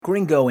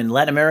Gringo in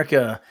Latin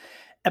America,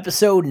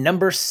 episode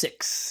number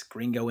 6.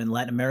 Gringo in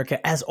Latin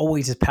America, as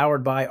always, is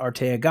powered by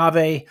Arte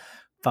Agave.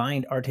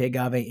 Find Arte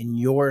Agave in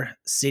your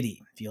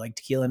city. If you like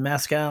tequila and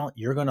mezcal,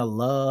 you're going to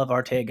love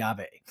Arte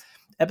Agave.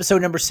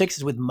 Episode number 6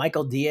 is with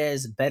Michael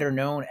Diaz, better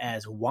known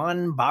as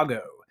Juan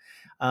Bago,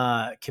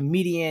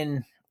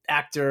 comedian,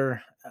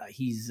 actor.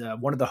 He's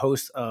one of the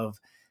hosts of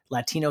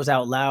Latinos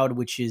Out Loud,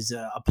 which is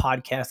a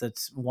podcast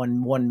that's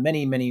won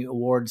many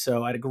awards.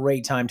 So I had a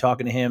great time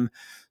talking to him.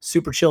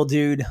 Super chill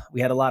dude.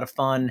 We had a lot of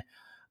fun.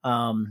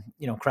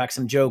 Crack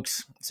some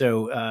jokes.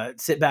 So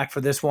sit back for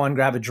this one,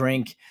 grab a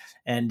drink,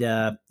 and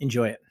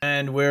enjoy it.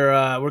 And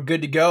we're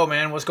good to go,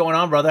 man. What's going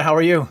on, brother? How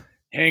are you?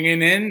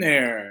 Hanging in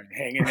there.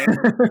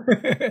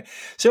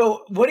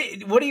 So what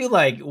do you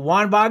like?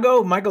 Juan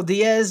Bago, Michael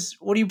Diaz?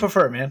 What do you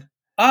prefer, man?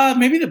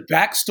 Maybe the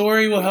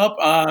backstory will help.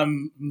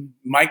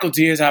 Michael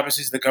Diaz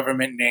obviously is the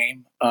government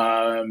name.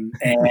 And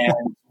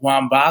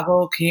Juan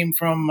Bago came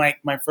from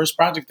my first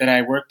project that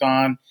I worked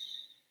on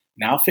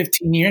now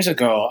 15 years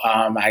ago.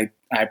 I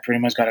pretty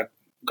much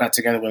got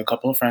together with a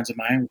couple of friends of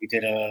mine. We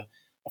did a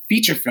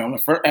feature film.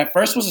 At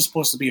first was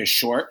supposed to be a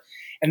short.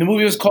 And the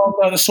movie was called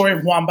The Story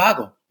of Juan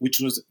Bago, which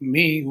was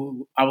me,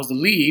 who I was the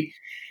lead.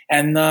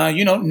 And,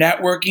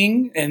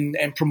 networking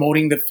and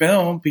promoting the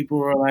film, people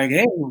were like,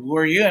 hey, who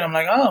are you? And I'm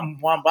like, oh, I'm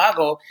Juan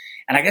Bago.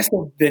 And I guess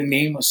the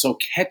name was so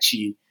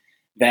catchy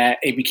that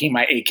it became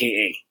my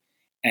AKA.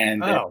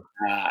 And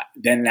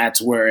then that's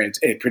where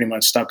it pretty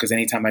much stuck, because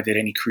anytime I did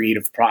any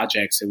creative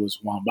projects, it was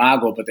Juan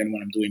Bago. But then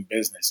when I'm doing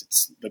business,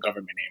 it's the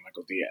government name,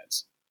 Michael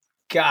Diaz.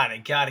 Got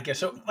it.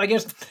 So I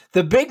guess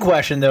the big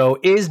question, though,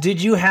 is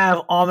did you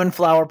have almond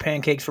flour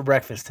pancakes for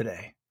breakfast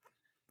today?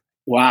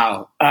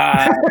 Wow.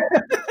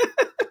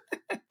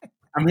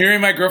 I'm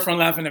hearing my girlfriend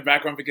laugh in the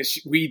background because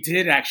we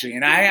did actually.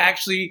 And I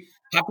actually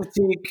have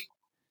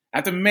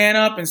to man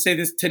up and say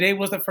this. Today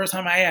was the first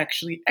time I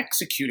actually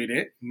executed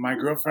it. My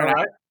girlfriend,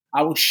 right.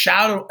 I was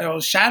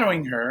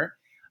shadowing her.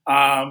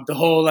 The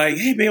whole like,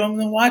 hey, babe, I'm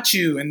going to watch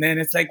you. And then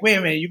it's like, wait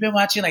a minute, you've been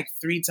watching like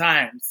 3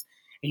 times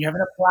and you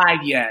haven't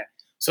applied yet.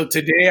 So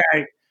today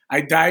I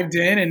dived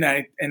in and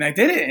I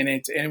did it, and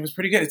it was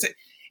pretty good.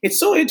 It's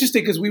so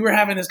interesting because we were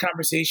having this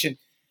conversation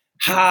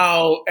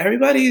how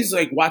everybody's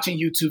like watching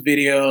YouTube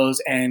videos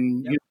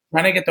and you're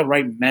trying to get the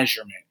right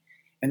measurement.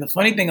 And the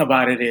funny thing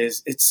about it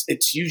is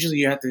it's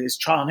usually it's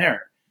trial and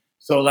error.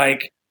 So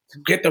like to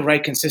get the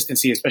right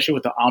consistency, especially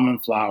with the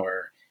almond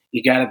flour,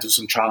 you got to do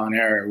some trial and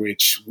error,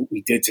 which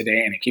we did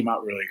today, and it came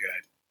out really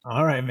good.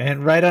 All right,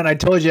 man. Right on. I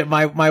told you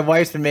my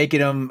wife's been making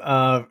them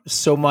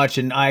so much,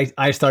 and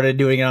I started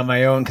doing it on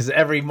my own because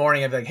every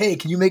morning I'd be like, hey,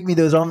 can you make me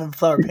those almond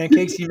flour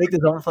pancakes? Can you make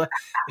those almond flour?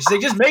 And she's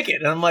like, just make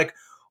it. And I'm like,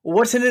 well,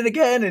 what's in it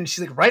again? And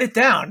she's like, write it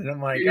down. And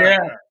I'm like, yeah,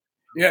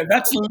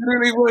 that's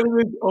literally what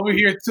it is over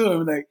here too.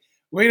 I'm like,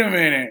 wait a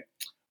minute,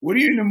 what are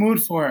you in the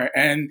mood for?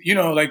 And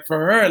like for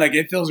her, like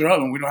it fills her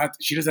up, and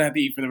she doesn't have to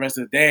eat for the rest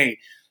of the day.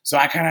 So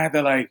I kind of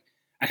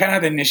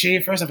had to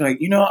initiate first. I'd be like,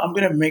 I'm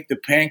going to make the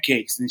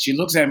pancakes. And she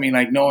looks at me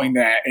like knowing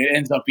that it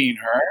ends up being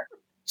her.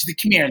 She's like,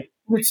 come here,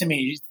 give it to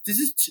me. This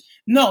is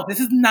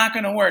not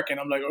going to work. And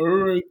I'm like, all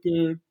right,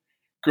 dude.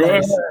 Go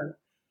ahead.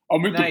 I'll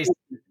make the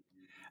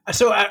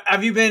So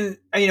have you been,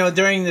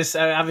 during this,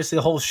 obviously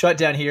the whole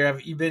shutdown here,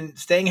 have you been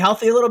staying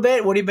healthy a little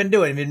bit? What have you been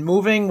doing? Have you been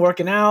moving,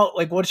 working out?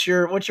 Like what's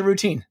your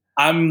routine?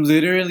 I'm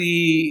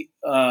literally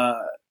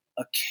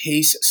a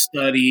case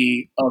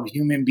study of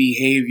human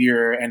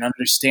behavior and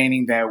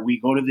understanding that we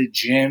go to the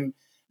gym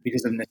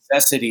because of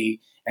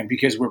necessity and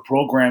because we're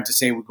programmed to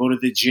say we go to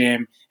the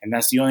gym and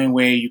that's the only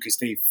way you can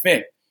stay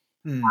fit.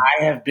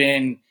 I've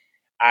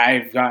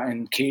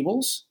gotten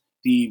cables,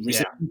 the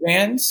resistance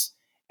bands,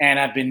 and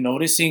I've been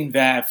noticing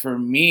that for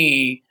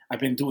me, I've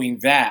been doing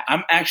that.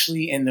 I'm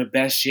actually in the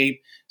best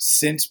shape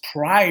since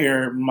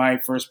prior my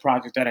first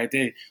project that I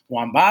did,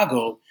 Juan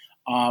Bago,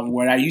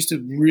 where I used to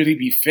really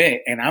be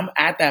fit, and I'm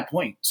at that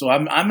point. So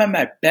I'm at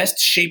my best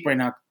shape right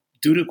now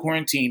due to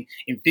quarantine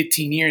in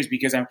 15 years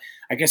because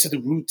I guess of the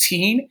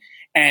routine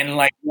and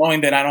like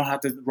knowing that I don't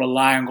have to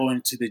rely on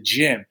going to the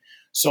gym.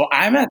 So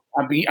I've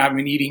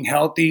been eating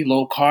healthy,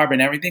 low carb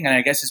and everything. And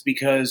I guess it's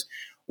because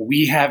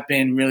we have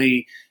been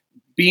really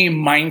being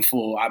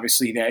mindful,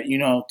 obviously, that,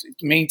 to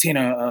maintain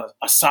a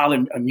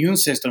solid immune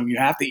system, you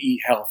have to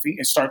eat healthy.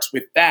 It starts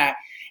with that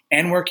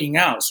and working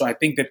out. So I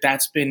think that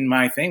that's been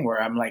my thing where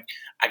I'm like,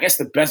 I guess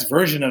the best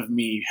version of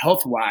me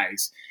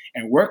health-wise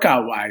and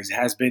workout-wise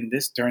has been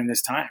during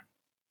this time.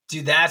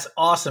 Dude, that's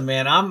awesome,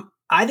 man.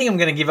 I think I'm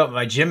going to give up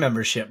my gym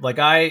membership. Like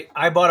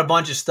I bought a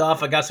bunch of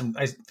stuff.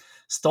 I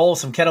stole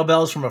some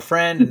kettlebells from a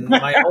friend and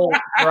my whole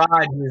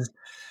garage is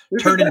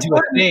turned into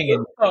a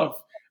thing.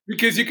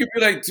 Because you could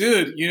be like,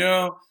 dude,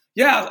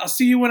 I'll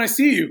see you when I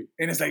see you.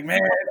 And it's like, man,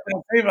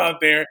 it's safe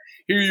out there.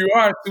 Here you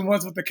are 2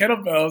 months with the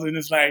kettlebells. And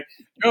it's like,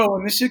 yo,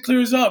 when this shit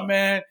clears up,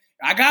 man,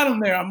 I got them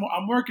there.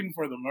 I'm working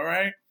for them. All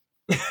right.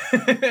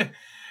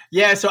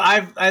 Yeah. So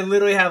I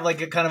literally have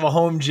like a kind of a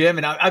home gym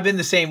and I've been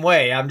the same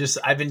way. I've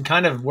been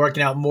kind of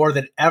working out more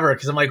than ever.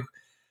 Cause I'm like, what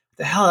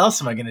the hell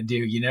else am I going to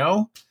do?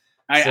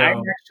 I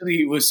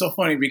actually, it was so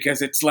funny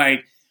because it's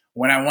like,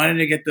 when I wanted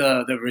to get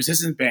the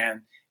resistance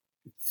band,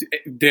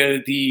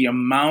 the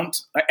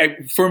amount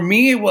for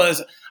me, it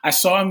was, I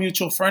saw a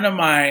mutual friend of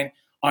mine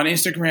on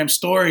Instagram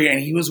story, and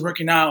he was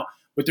working out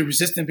with the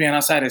resistant band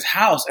outside his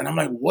house, and I'm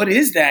like, what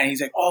is that? And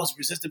he's like, oh, it's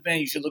resistant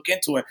band, you should look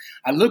into it.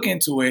 I look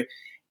into it,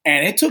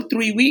 and it took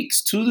 3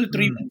 weeks, 2 to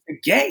 3 weeks to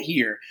get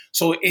here.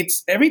 So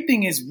it's,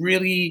 everything is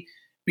really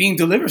being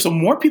delivered. So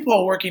more people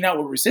are working out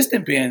with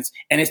resistant bands,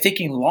 and it's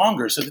taking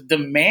longer. So the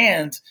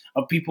demand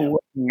of people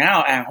working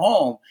out at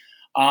home.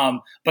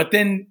 But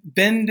then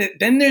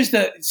there's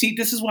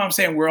this is what I'm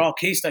saying. We're all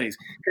case studies.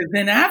 Because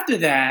then after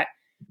that,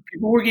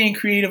 people were getting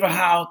creative of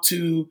how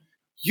to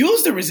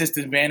use the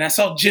resistance band. I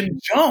saw Jim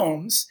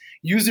Jones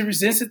use the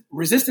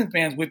resistance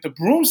bands with the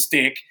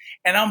broomstick,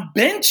 and I'm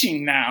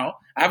benching now.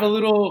 I have a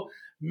little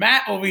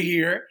mat over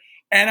here,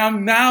 and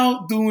I'm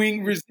now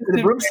doing resistance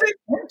band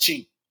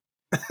benching.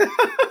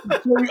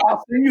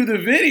 I'll send you the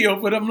video,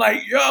 but I'm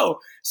like, yo.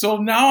 So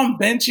now I'm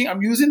benching.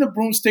 I'm using the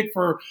broomstick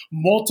for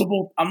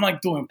multiple. I'm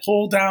like doing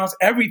pull downs,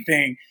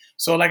 everything.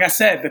 So like I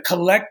said, the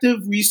collective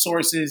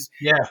resources,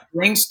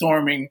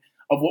 brainstorming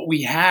of what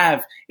we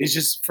have is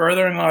just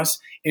furthering us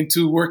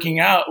into working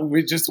out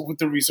with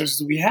the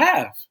resources we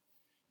have.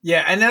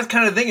 Yeah, and that's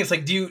kind of the thing. It's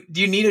like, do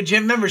you need a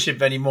gym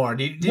membership anymore?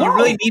 Do you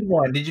really need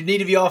one? Did you need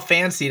to be all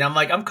fancy? And I'm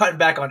like, I'm cutting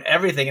back on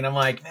everything, and I'm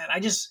like, man, I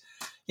just,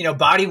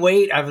 body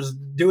weight. I was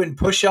doing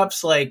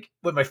push-ups like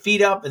with my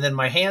feet up and then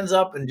my hands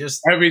up and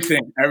just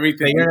everything.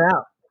 Figuring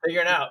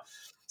it out.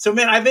 So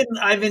man,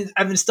 I've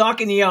been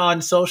stalking you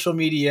on social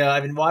media.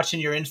 I've been watching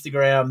your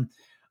Instagram.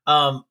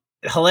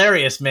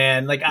 Hilarious,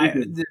 man. Like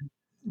the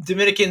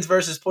Dominicans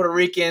versus Puerto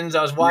Ricans.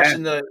 I was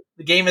watching the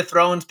Game of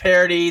Thrones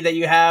parody that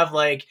you have.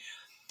 Like,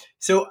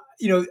 so,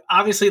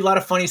 obviously a lot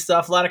of funny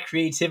stuff, a lot of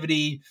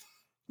creativity.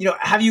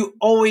 Have you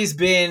always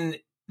been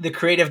the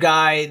creative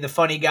guy, the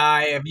funny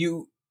guy?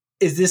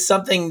 Is this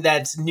something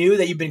that's new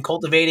that you've been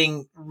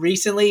cultivating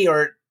recently,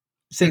 or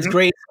since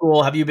grade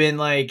school? Have you been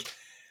like,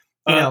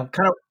 kind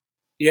of?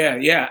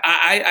 Yeah.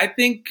 I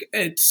think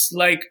it's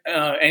like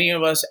any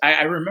of us.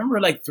 I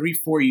remember like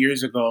 3-4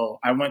 years ago,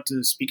 I went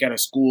to speak at a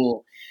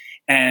school,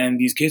 and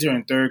these kids are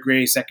in 3rd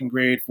grade, 2nd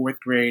grade, 4th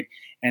grade,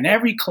 and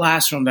every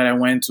classroom that I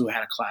went to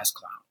had a class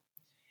clown.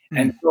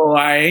 And so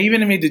I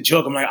even made the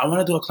joke. I'm like, I want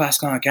to do a class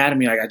clown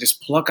academy. Like, I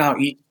just pluck out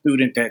each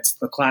student that's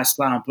the class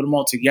clown, put them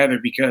all together,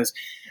 because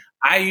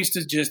I used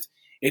to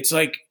it's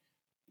like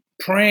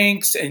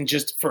pranks and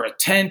just for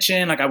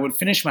attention. Like, I would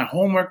finish my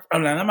homework.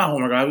 Not my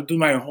homework. I would do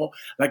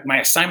my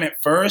assignment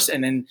first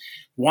and then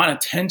want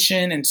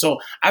attention. And so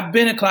I've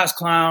been a class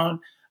clown.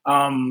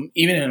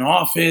 Even in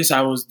office,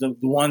 I was the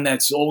one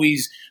that's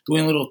always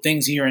doing little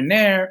things here and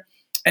there.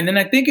 And then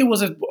I think it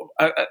was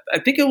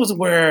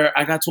where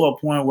I got to a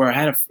point where I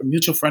had a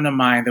mutual friend of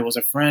mine that was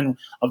a friend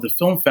of the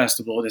film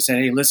festival that said,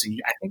 hey, listen,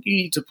 I think you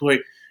need to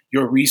put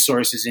your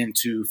resources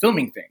into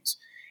filming things.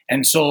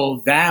 And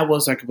so that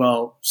was like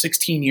about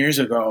 16 years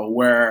ago,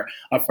 where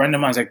a friend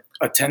of mine was like,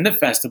 attend the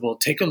festival,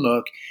 take a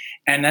look.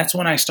 And that's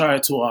when I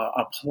started to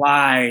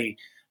apply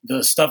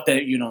the stuff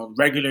that,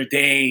 regular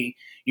day,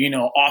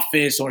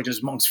 office or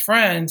just amongst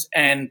friends,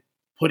 and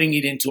putting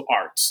it into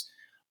arts.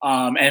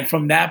 And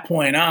from that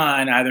point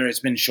on, either it's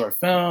been short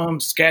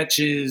films,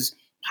 sketches,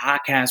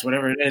 podcasts,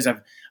 whatever it is,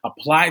 I've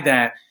applied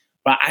that.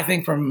 But I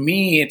think for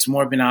me, it's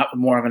more of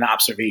an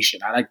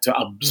observation. I like to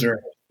observe,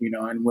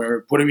 and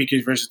where Puerto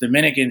Rican versus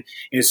Dominican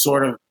is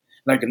sort of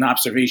like an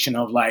observation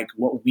of like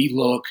what we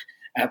look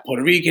at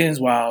Puerto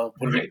Ricans while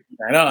Puerto Ricans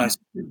at us.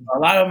 A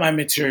lot of my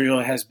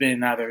material has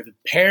been either the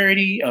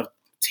parody of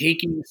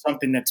taking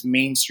something that's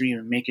mainstream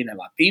and making it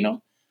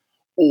Latino,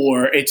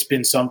 or it's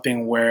been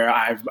something where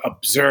I've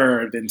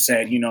observed and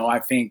said, I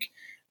think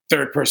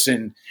third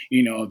person,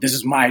 this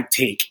is my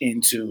take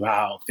into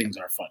how things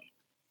are funny.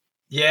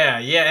 Yeah.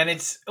 And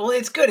it's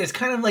good. It's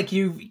kind of like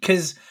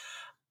because,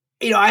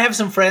 I have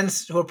some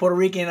friends who are Puerto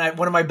Rican.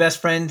 One of my best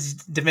friends,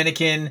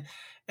 Dominican,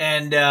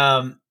 and,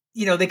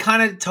 they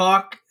kind of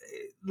talk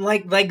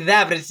like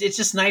that, but it's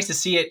just nice to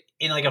see it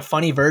in like a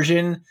funny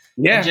version.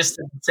 Yeah. And just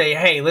to say,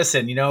 hey,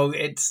 listen,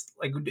 it's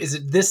like, is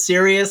it this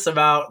serious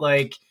about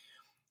like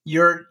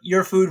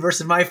your food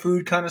versus my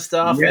food kind of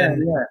stuff? Yeah,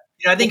 and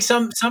I think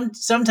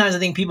sometimes I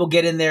think people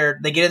get in their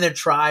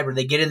tribe or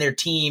they get in their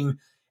team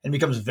and it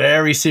becomes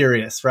very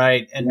serious,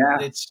 right? And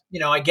it's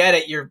I get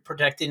it, you're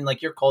protecting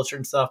like your culture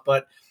and stuff,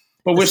 but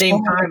we're so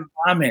in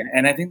common.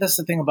 And I think that's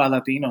the thing about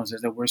Latinos,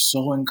 is that we're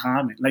so in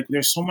common. Like we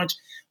have so much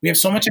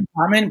in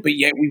common, but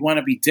yet we want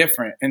to be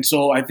different. And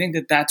so I think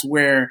that that's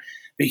where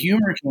the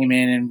humor came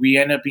in, and we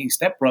end up being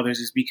stepbrothers,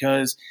 is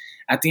because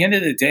at the end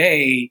of the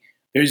day,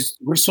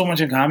 we're so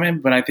much in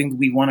common, but I think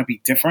we want to be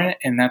different.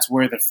 And that's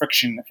where the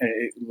friction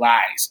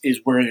lies,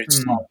 is where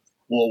it's like,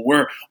 well,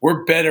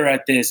 we're better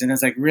at this. And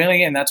it's like,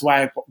 really? And that's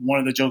why one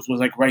of the jokes was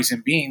like rice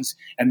and beans,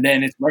 and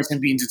then it's rice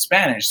and beans in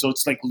Spanish. So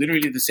it's like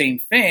literally the same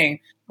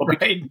thing, but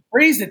because we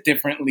phrase it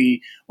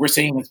differently, we're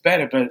saying it's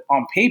better, but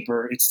on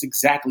paper, it's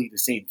exactly the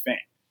same thing.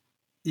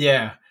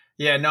 Yeah.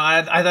 No,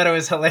 I thought it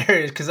was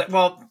hilarious because,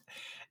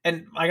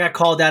 and I got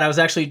called out. I was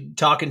actually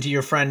talking to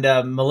your friend,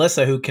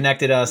 Melissa, who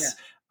connected us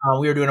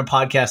We were doing a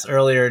podcast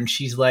earlier, and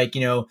she's like,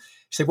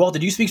 she's like, "Well,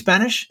 did you speak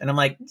Spanish?" And I'm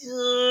like,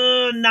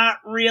 "Not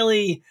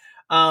really."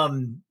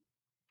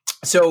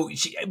 So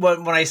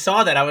when I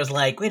saw that, I was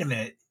like, "Wait a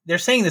minute, they're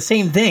saying the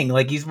same thing.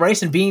 Like he's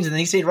rice and beans, and then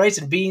he said rice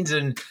and beans,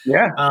 and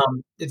Yeah.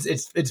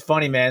 It's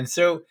funny, man."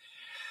 So,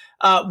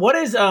 what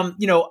is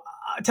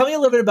tell me a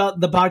little bit about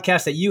the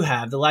podcast that you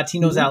have, the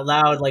Latinos Out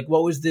Loud. Like,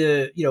 what was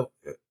the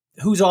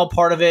who's all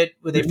part of it?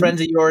 Were they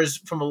friends of yours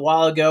from a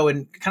while ago?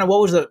 And kind of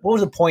what was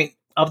the point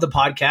of the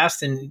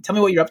podcast? And tell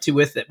me what you're up to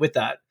with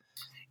that.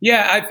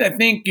 Yeah, I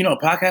think,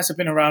 podcasts have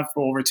been around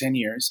for over 10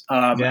 years.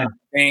 Yeah. I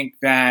think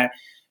that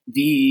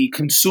the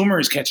consumer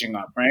is catching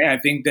up, right? I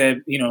think that,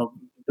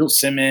 Bill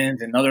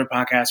Simmons and other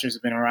podcasters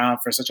have been around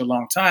for such a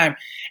long time.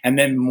 And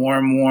then more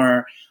and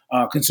more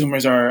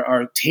consumers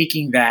are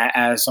taking that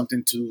as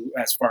something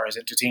as far as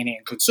entertaining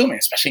and consuming,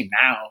 especially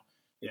now.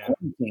 Yeah.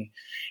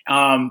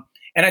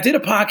 And I did a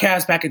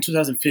podcast back in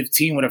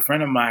 2015 with a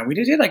friend of mine. We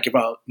did like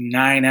about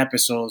 9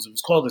 episodes. It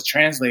was called The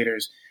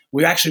Translators.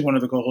 We're actually one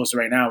of the co-hosts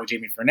right now with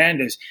Jamie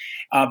Fernandez.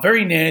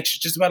 Very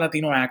niche, just about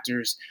Latino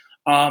actors.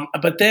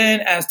 But then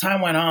as time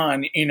went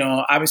on,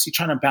 obviously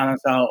trying to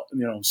balance out,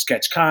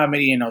 sketch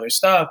comedy and other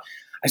stuff,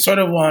 I sort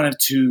of wanted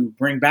to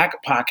bring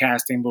back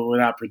podcasting, but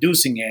without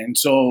producing it. And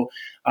so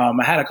I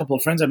had a couple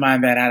of friends of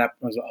mine that had a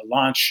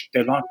launch.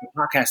 They launched a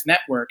podcast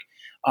network.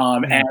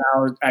 And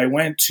I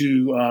went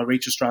to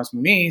Rachel Strauss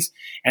Muniz,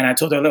 and I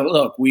told her,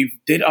 look, we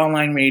did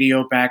online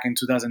radio back in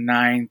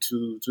 2009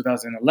 to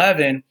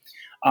 2011,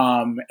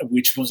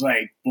 which was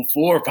like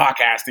before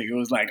podcasting. It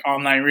was like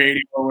online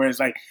radio where it's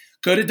like,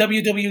 go to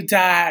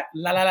www.la.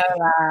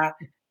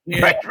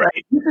 Right.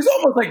 It's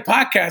almost like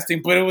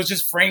podcasting, but it was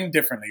just framed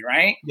differently,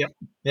 right? Yep.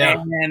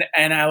 Yeah.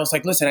 And I was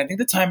like, listen, I think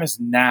the time is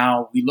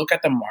now. We look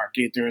at the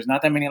market. There's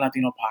not that many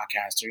Latino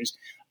podcasters.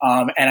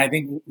 And I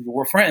think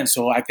we're friends.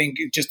 So I think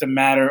it's just a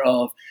matter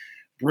of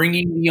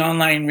bringing the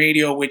online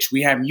radio, which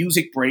we have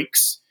music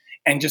breaks,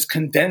 and just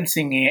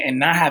condensing it and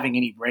not having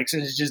any breaks.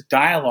 It's just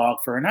dialogue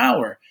for an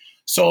hour.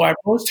 So I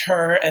approached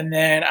her, and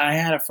then I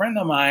had a friend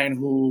of mine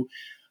who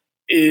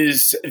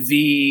is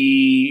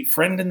the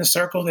friend in the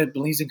circle that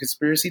believes in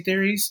conspiracy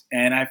theories.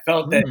 And I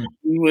felt that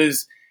he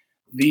was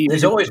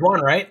there's always one,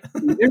 right?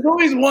 There's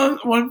always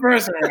one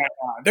person right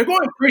now. They're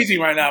going crazy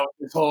right now with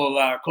this whole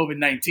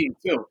COVID-19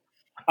 too.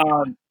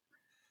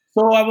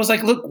 So I was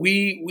like, look,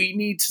 we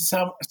need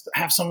to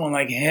have someone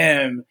like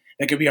him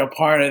that could be a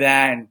part of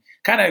that and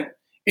kind of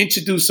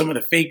introduce some of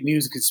the fake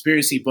news and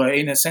conspiracy, but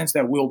in a sense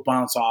that we'll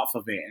bounce off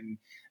of it. And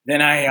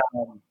then I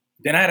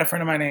had a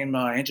friend of mine named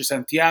Andrew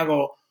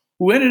Santiago,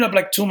 who ended up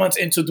like 2 months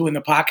into doing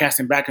the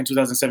podcasting back in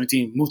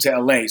 2017, moved to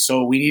LA.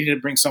 So we needed to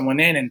bring someone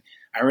in, and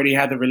I already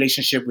had the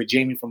relationship with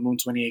Jamie from Room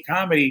 28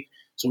 Comedy.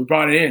 So we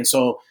brought it in.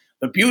 So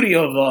the beauty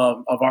of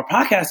our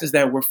podcast is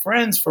that we're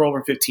friends for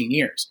over 15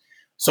 years.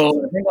 So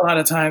I think a lot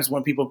of times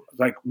when people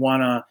like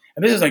wanna,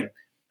 and this is like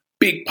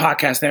big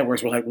podcast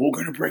networks, we're like, we're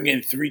going to bring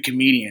in 3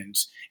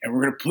 comedians and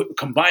we're going to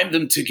combine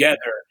them together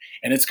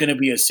and it's going to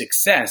be a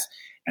success.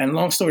 And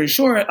long story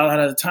short, a lot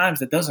of the times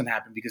that doesn't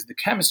happen because of the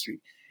chemistry.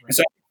 Right. And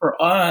so for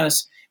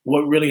us,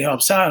 what really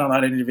helps out, a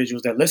lot of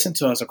individuals that listen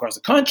to us across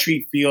the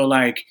country feel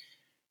like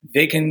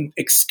they can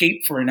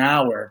escape for an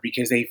hour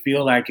because they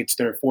feel like it's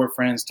their 4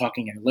 friends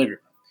talking in the living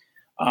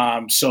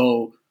room.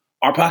 So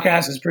our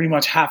podcast is pretty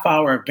much half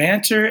hour of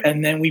banter,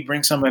 and then we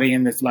bring somebody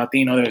in that's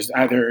Latino, that's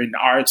either in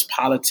arts,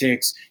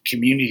 politics,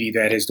 community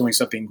that is doing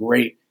something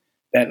great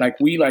that, like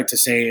we like to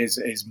say,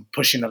 is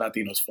pushing the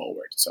Latinos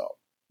forward. So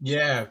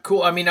yeah,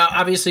 cool. I mean,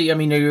 obviously,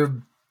 are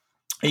you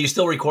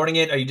still recording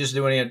it? Are you just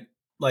doing it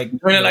like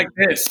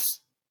this?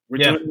 We're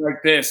doing it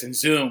like this in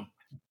Zoom,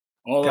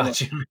 all of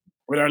us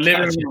with our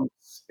living rooms,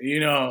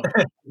 in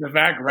the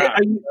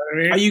background.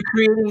 Are you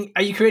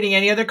creating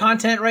any other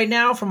content right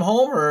now from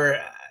home, or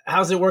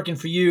how's it working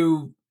for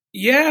you?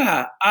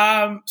 Yeah.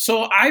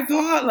 So I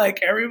thought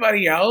like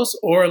everybody else,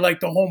 or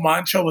like the whole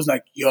mantra was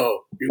like, yo,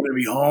 you're going to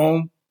be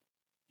home.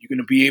 You're going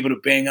to be able to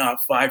bang out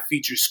 5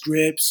 feature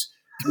scripts,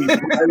 3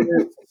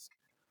 pilots,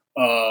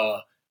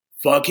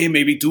 fucking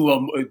maybe do a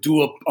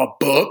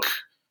book,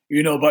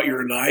 about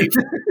your life.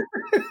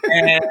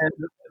 And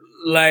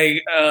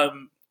like,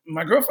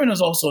 my girlfriend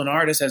is also an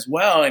artist as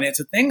well. And it's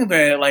a thing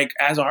that like,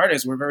 as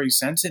artists, we're very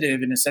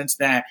sensitive in the sense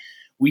that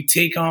we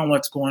take on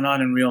what's going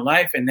on in real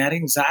life, and that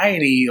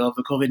anxiety of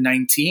the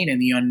COVID-19 and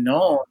the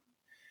unknown,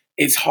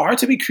 it's hard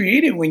to be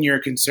creative when you're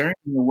concerned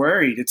and you're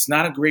worried. It's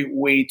not a great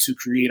way to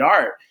create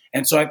art.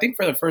 And so I think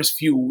for the first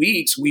few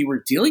weeks, we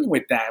were dealing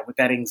with that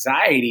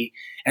anxiety.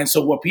 And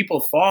so what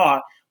people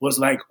thought was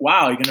like,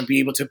 wow, you're going to be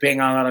able to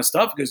bang out a lot of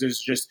stuff because there's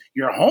just,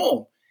 you're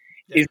home.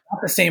 Yeah. It's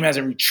not the same as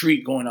a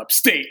retreat going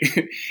upstate.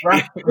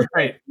 Right.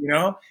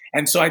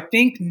 And so I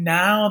think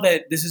now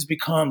that this has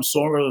become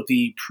sort of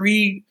the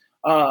pre-new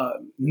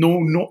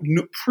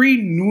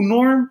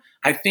norm,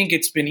 I think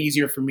it's been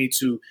easier for me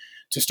to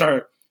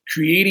start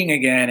creating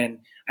again. And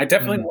I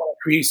definitely want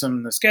to create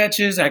some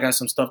sketches. I got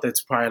some stuff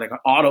that's probably like an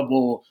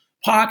Audible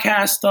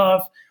podcast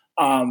stuff.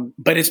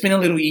 But it's been a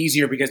little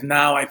easier because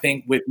now I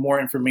think with more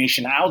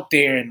information out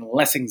there and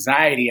less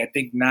anxiety, I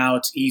think now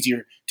it's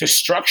easier to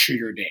structure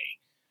your day.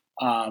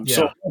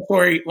 So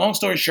long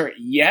story short,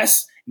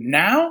 yes,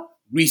 now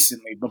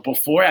recently, but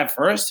before at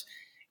first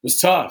it was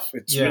tough.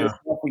 It's really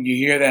tough when you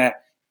hear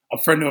that a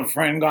friend of a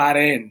friend got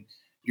it and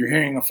you're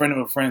hearing a friend of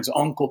a friend's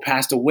uncle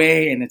passed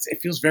away, and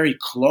it feels very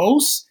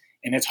close,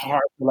 and it's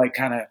hard to like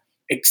kind of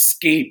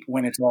escape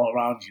when it's all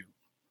around you.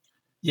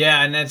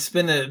 Yeah, and that's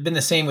been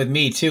the same with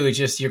me too. It's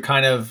just you're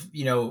kind of,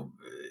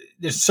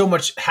 there's so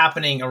much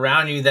happening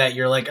around you that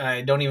you're like,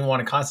 I don't even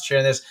want to concentrate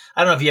on this.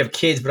 I don't know if you have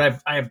kids, but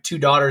I have 2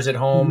 daughters at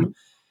home,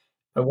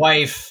 my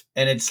wife,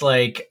 and it's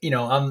like,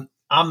 I'm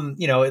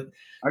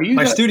Are you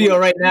my studio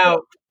right now.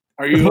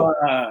 Are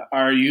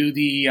you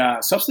the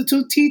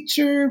substitute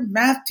teacher,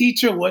 math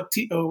teacher? What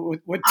teacher?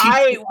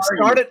 I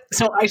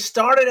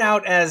started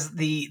out as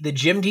the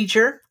gym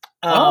teacher.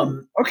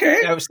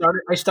 Okay.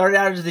 I started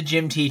out as the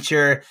gym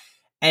teacher,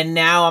 and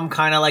now I'm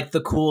kind of like the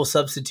cool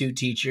substitute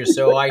teacher.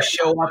 So I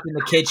show up in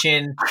the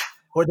kitchen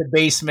or the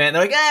basement.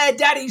 They're like, "Hey,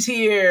 Daddy's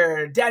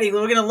here. Daddy,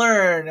 we're gonna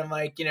learn." I'm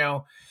like,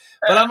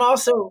 but I'm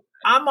also.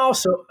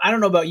 I don't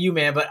know about you,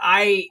 man, but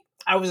I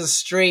was a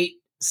straight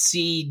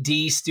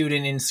C/D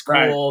student in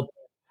school. Right.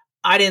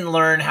 I didn't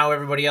learn how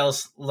everybody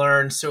else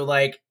learned. So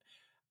like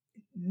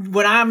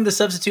when I'm the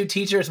substitute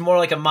teacher, it's more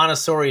like a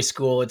Montessori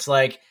school. It's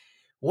like,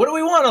 what do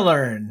we want to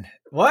learn?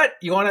 What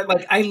you want to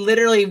like?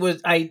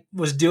 I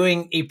was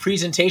doing a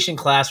presentation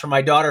class for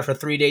my daughter for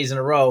 3 days in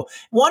a row.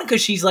 One,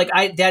 because she's like,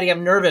 Daddy,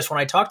 I'm nervous when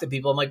I talk to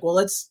people. I'm like, well,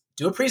 let's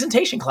do a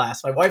presentation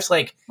class. My wife's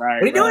like, what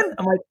are you doing?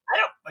 I'm like,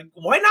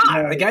 why not?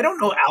 Right. Like, I don't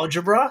know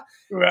algebra.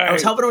 Right. I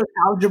was helping her with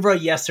algebra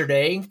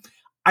yesterday.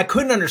 I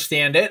couldn't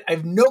understand it. I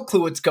have no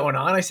clue what's going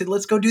on. I said,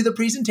 let's go do the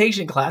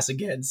presentation class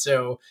again.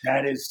 So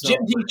that is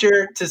gym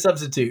teacher to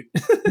substitute.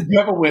 Did you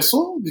have a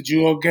whistle? Did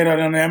you get it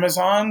on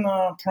Amazon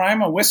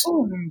Prime, a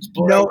whistle?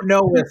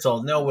 No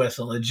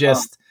whistle. It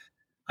just,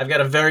 I've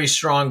got a very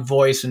strong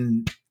voice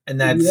and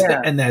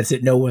that's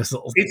it. No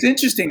whistles. It's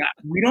interesting.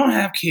 We don't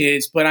have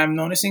kids, but I'm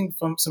noticing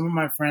from some of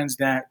my friends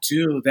that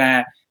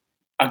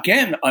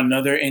again,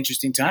 another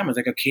interesting time. It's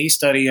like a case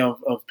study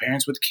of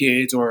parents with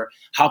kids or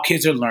how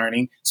kids are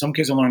learning. Some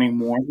kids are learning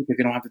more because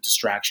they don't have the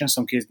distraction.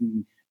 Some kids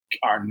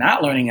are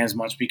not learning as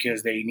much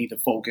because they need to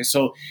focus.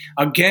 So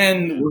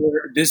again,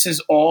 this is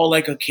all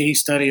like a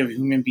case study of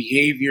human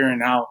behavior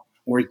and how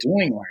we're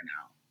doing right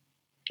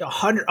now.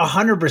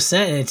 100%.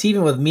 And it's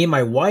even with me and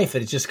my wife,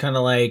 it's just kind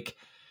of like,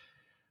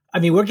 I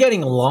mean, we're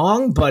getting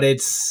along, but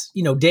it's,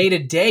 day to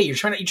day, you're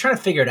trying to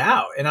figure it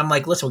out. And I'm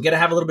like, listen, we got to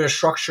have a little bit of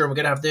structure and we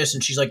got to have this.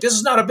 And she's like, this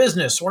is not a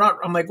business.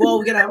 I'm like, well,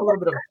 we got to have a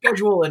little bit of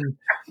schedule. And,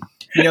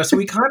 so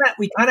we kind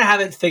of have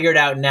it figured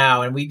out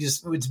now. And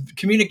it's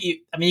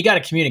communicate. I mean, you got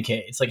to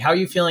communicate. It's like, how are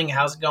you feeling?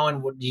 How's it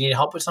going? Do you need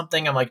help with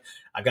something? I'm like,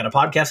 I've got a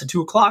podcast at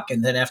 2:00.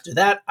 And then after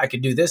that, I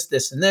could do this,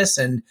 this, and this.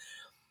 And,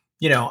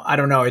 I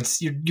don't know.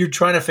 It's you're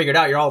trying to figure it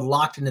out. You're all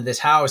locked into this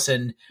house.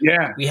 And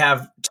we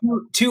have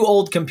two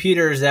old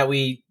computers that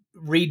we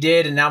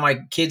redid, and now my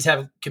kids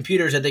have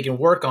computers that they can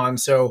work on.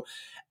 So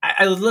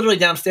I was literally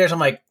downstairs. I'm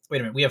like,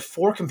 wait a minute, we have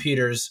 4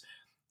 computers,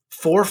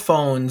 4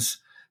 phones,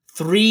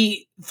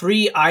 three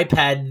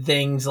iPad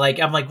things.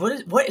 Like, I'm like,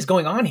 what is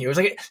going on here? It's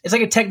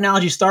like a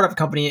technology startup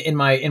company in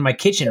my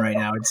kitchen right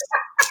now. It's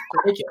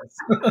ridiculous.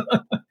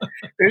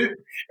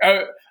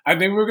 I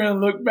think we're gonna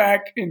look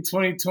back in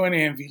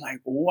 2020 and be like,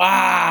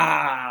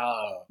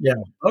 wow. Yeah.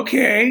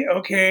 Okay.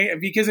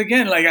 Because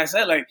again, like I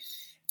said, like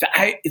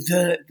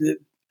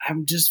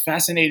I'm just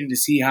fascinated to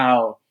see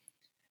how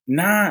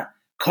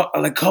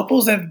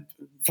couples that,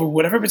 for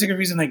whatever particular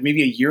reason, like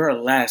maybe a year or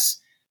less,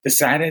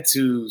 decided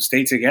to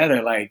stay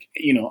together, like,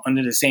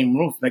 under the same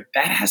roof. Like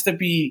that has to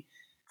be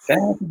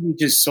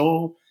just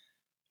so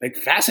like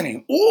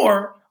fascinating.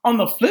 Or on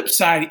the flip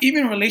side,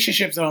 even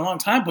relationships that are a long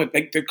time, but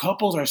like the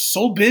couples are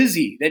so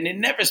busy that they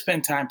never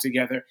spend time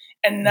together,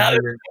 and now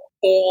they're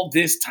all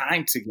this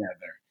time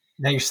together.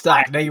 Now you're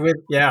stuck. Now you're with,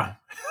 yeah.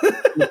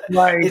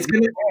 Like,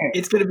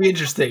 it's gonna be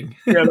interesting.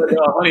 Yeah, like,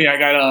 honey, I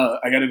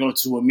gotta go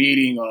to a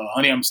meeting.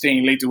 Honey, I'm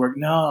staying late to work.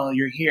 No,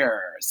 you're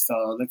here,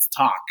 so let's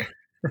talk.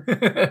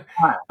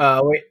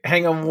 Wait,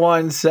 hang on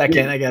 1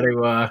 second. I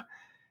gotta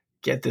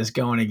get this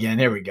going again.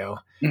 Here we go.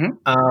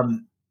 Mm-hmm.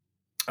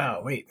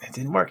 Oh wait, it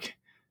didn't work.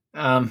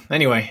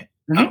 Anyway,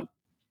 mm-hmm.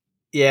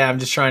 Yeah, I'm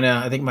just trying to.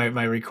 I think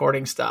my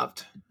recording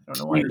stopped. I don't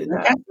know why I did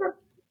that.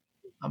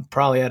 I'm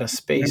probably out of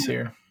space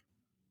here.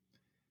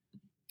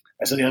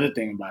 That's the other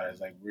thing about it, is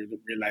like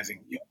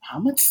realizing, how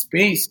much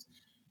space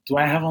do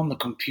I have on the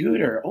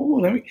computer?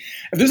 Oh,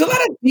 there's a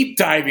lot of deep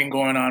diving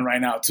going on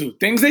right now too.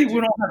 Things that we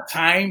don't have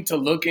time to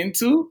look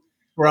into.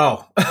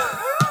 Bro,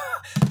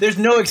 there's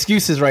no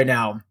excuses right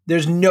now.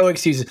 There's no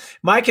excuses.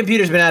 My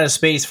computer's been out of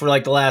space for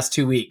like the last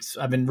 2 weeks.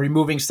 I've been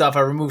removing stuff.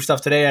 I removed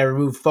stuff today. I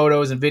removed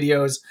photos and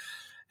videos.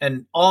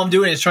 And all I'm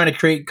doing is trying to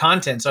create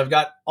content. So I've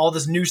got all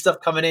this new stuff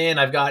coming in.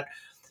 I've got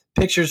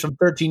pictures from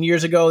 13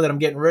 years ago that I'm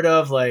getting rid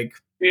of. Like,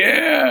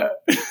 yeah.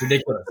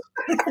 Ridiculous.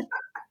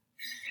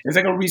 It's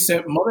like a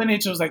reset. Mother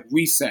Nature was like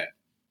reset.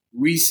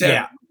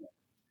 Yeah.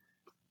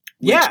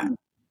 which Yeah. is a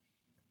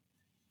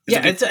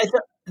Yeah.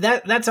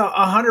 good. That's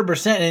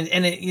 100%.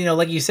 And it,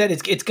 like you said,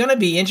 it's going to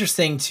be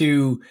interesting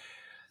to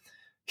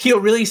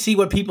really see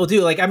what people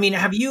do. Like, I mean,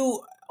 have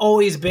you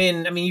always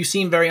been, I mean, you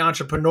seem very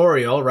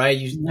entrepreneurial, right?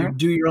 You Mhm.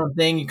 do your own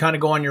thing. You kind of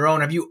go on your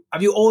own. Have you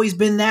always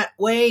been that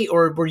way?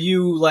 Or were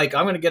you like,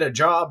 I'm going to get a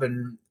job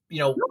and,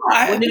 No,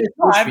 when did it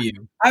switch for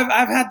you?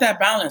 I've had that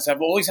balance.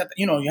 I've always had,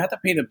 you have to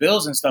pay the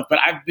bills and stuff. But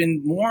I've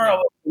been more Yeah.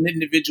 of an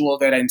individual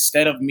that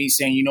instead of me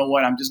saying, you know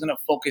what, I'm just going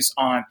to focus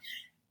on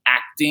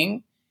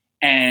acting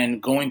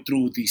and going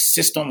through the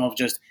system of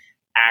just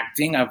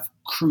acting, I've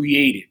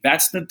created.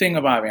 That's the thing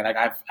about me. Like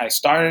I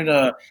started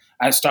a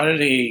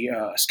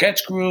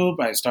sketch group.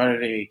 I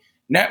started a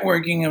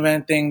networking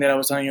event thing that I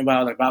was telling you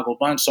about, like Bago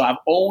Bunch. So I've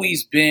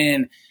always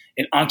been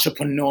an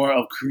entrepreneur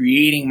of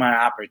creating my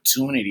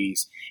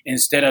opportunities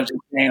instead of just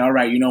saying, all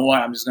right, you know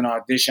what, I'm just going to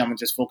audition. I'm going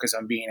to just focus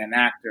on being an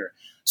actor.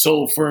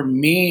 So for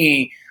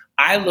me,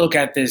 I look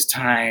at this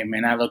time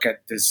and I look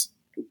at this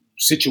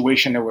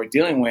situation that we're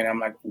dealing with. I'm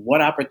like,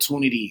 what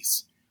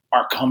opportunities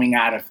are coming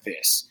out of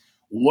this?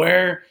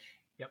 Where,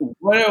 Yep.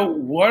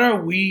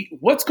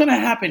 what's going to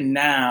happen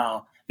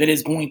now that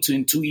is going to,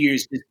 in 2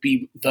 years, just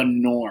be the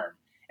norm?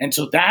 And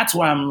so that's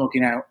why I'm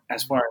looking at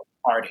as far as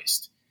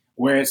artists,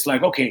 where it's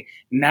like, okay,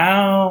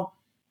 now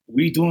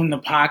we doing the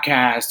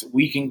podcast,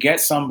 we can get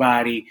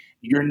somebody.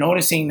 You're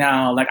noticing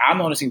now, like I'm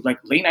noticing, like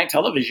late night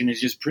television is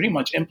just pretty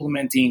much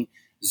implementing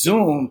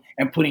Zoom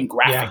and putting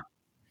graphics. Yeah.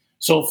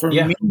 So for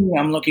Yeah. me,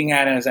 I'm looking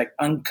at it as like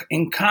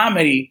in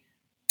comedy.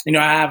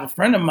 I have a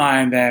friend of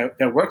mine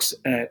that works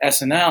at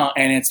SNL,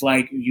 and it's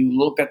like you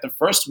look at the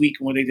first week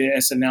when they did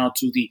SNL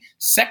to the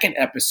second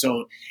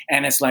episode,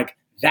 and it's like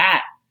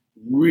that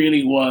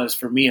really was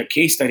for me a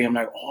case study. I'm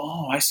like,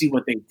 oh, I see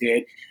what they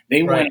did.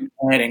 They Right. went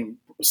ahead and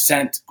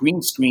sent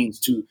green screens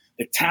to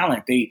the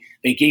talent. They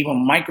gave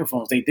them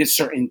microphones. They did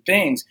certain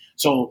things.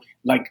 So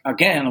like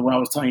again, what I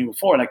was telling you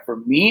before, like for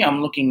me,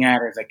 I'm looking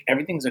at it as like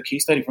everything's a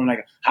case study from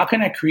like how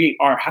can I create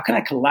art? How can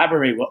I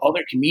collaborate with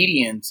other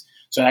comedians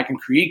so that I can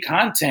create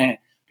content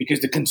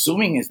because the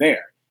consuming is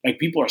there. Like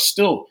people are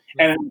still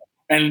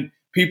and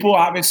people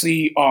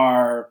obviously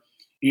are,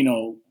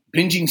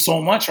 binging so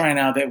much right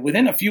now that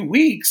within a few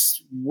weeks,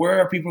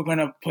 where are people going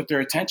to put their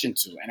attention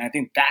to? And I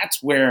think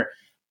that's where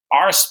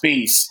our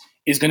space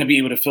is going to be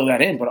able to fill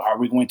that in. But are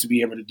we going to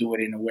be able to do it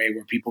in a way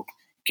where people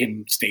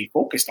can stay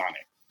focused on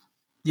it?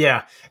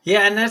 Yeah.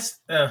 Yeah. And that's,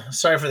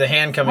 sorry for the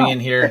hand coming in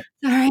here.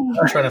 Sorry.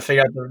 I'm trying to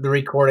figure out the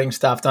recording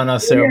stopped on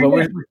us. Yeah, So, but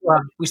yeah.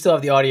 we still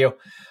have the audio.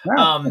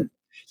 Yeah.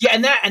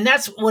 Yeah. And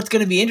that's what's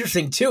going to be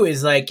interesting too,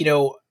 is like,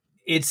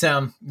 it's,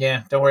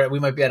 yeah, don't worry. We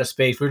might be out of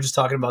space. We were just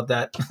talking about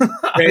that.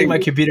 I think my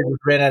computer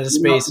just ran out of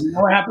space. You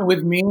know what happened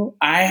with me?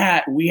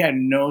 We had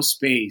no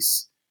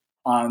space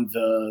on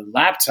the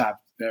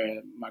laptop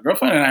that my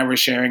girlfriend and I were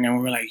sharing, and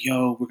we were like,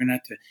 yo, we're going to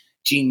have to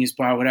Genius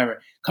Bar,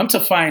 whatever. Come to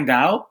find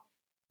out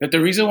that the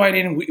reason why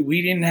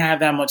we didn't have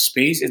that much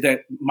space is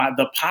that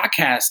the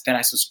podcast that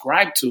I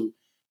subscribed to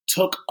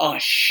took a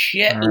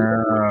shit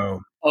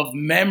of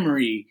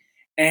memory.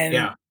 And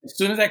as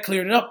soon as I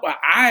cleared it up,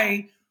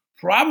 I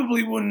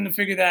probably wouldn't have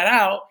figured that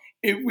out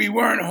if we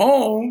weren't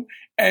home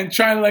and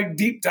trying to like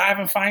deep dive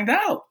and find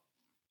out.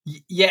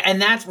 Yeah, and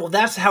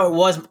that's how it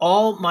was.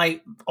 All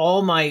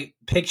my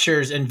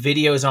pictures and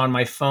videos on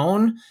my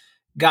phone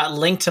got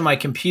linked to my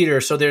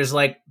computer. So there's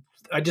like,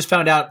 I just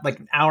found out like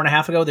an hour and a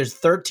half ago, there's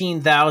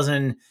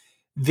 13,000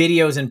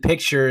 videos and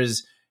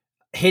pictures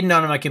hidden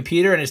on my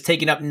computer, and it's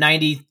taking up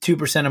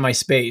 92% of my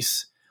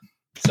space.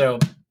 So,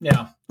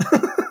 yeah.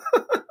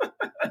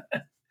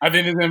 I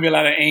think there's going to be a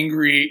lot of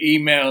angry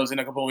emails in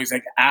a couple of weeks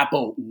like,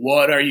 Apple,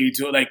 what are you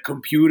doing? Like,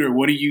 computer,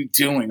 what are you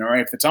doing? All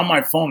right. If it's on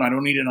my phone, I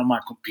don't need it on my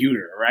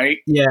computer. Right.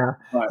 Yeah.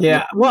 But,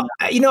 yeah. Well,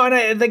 and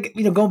I think,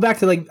 going back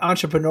to like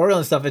entrepreneurial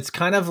and stuff, it's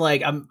kind of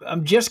like,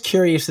 I'm just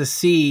curious to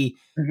see,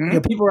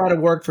 people are out of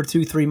work for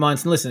 2-3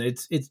 months, and listen,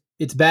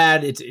 it's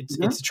bad. It's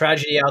a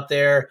tragedy out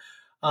there.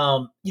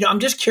 I'm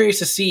just curious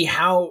to see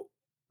how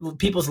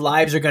people's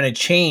lives are going to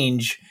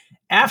change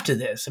after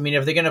this. I mean,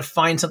 if they're going to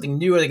find something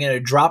new, are they going to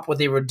drop what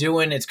they were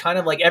doing? It's kind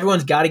of like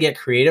everyone's got to get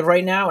creative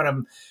right now. And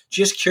I'm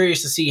just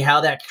curious to see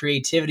how that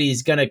creativity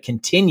is going to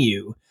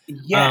continue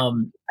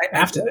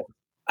after that.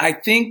 I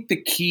think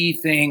the key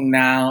thing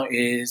now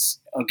is,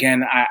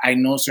 again, I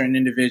know certain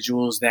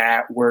individuals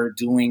that were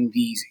doing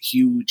these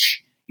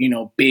huge,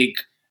 big,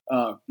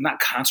 not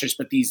concerts,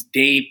 but these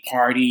day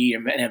party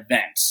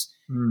events,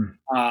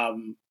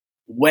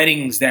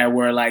 weddings that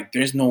were like,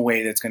 there's no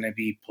way that's going to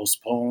be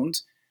postponed.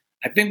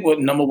 I think what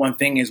number one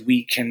thing is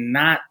we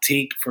cannot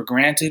take for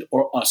granted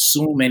or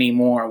assume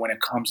anymore when it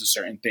comes to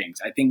certain things.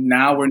 I think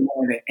now we're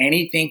knowing that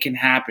anything can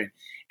happen.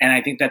 And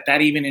I think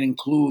that even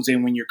includes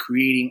in when you're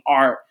creating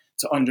art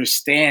to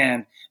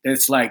understand that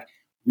it's like,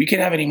 we could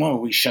have any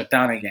moment we shut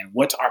down again.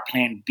 What's our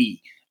plan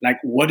B? Like,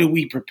 what do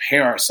we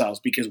prepare ourselves?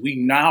 Because we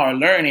now are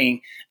learning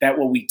that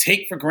what we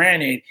take for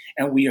granted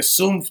and we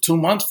assume 2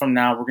 months from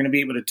now we're going to be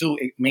able to do,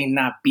 it may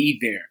not be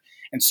there.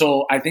 And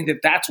so I think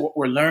that that's what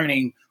we're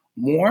learning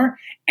more.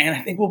 And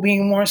I think we're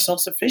being more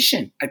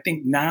self-sufficient. I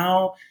think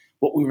now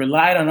what we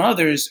relied on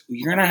others,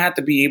 you're going to have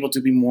to be able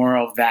to be more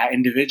of that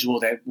individual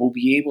that will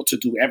be able to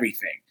do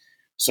everything.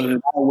 So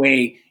that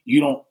way you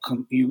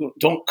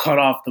don't cut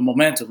off the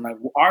momentum. Like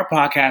our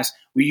podcast,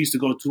 we used to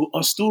go to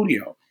a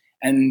studio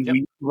and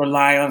we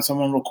rely on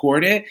someone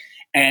record it.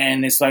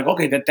 And it's like,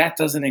 okay, that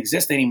doesn't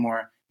exist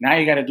anymore. Now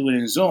you got to do it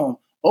in Zoom.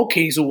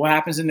 Okay, so what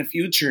happens in the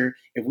future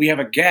if we have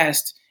a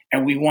guest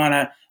and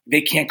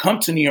they can't come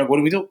to New York?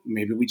 What do?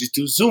 Maybe we just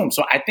do Zoom.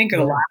 So I think a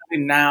lot of it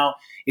now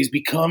is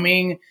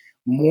becoming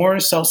more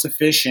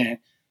self-sufficient,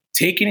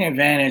 taking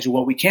advantage of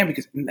what we can.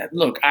 Because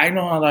look, I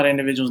know a lot of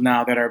individuals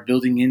now that are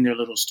building in their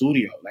little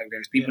studio. Like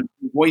there's people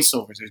doing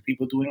voiceovers, there's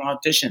people doing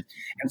audition.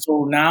 And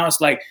so now it's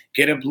like,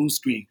 get a blue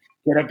screen,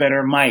 get a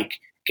better mic,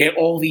 get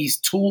all these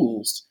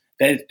tools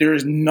that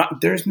there's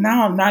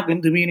now not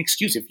going to be an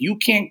excuse. If you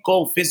can't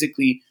go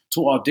physically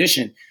to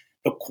audition,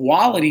 the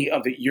quality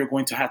of it you're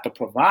going to have to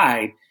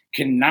provide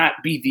cannot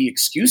be the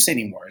excuse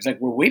anymore. It's like,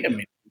 well, wait a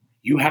minute.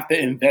 You have to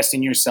invest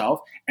in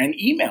yourself and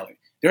email it.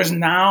 There's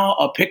now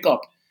a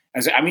pickup. I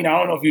don't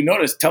know if you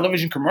noticed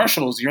television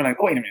commercials. You're like,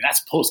 oh, wait a minute,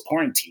 that's post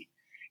quarantine.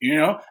 You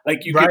know,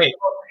 like you. Right.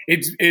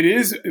 It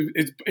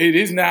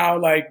is now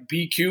like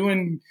BQ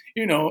and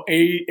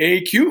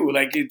AQ,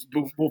 like it's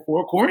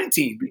before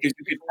quarantine, because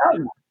you can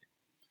tell.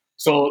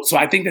 So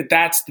I think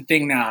that's the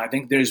thing now. I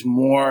think there's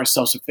more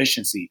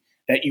self-sufficiency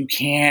that you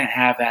can't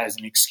have that as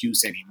an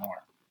excuse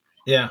anymore.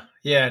 Yeah.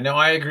 No,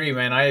 I agree,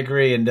 man. I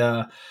agree. And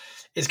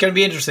it's going to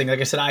be interesting. Like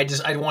I said,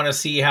 I want to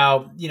see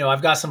how,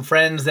 I've got some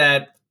friends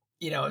that,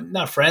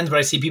 not friends, but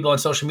I see people on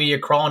social media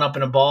crawling up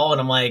in a ball,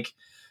 and I'm like,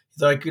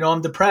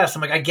 I'm depressed.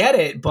 I'm like, I get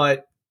it,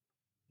 but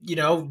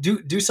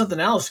do something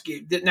else.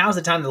 Now's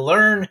the time to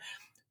learn,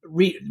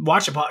 listen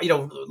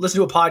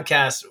to a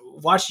podcast,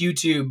 watch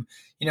YouTube,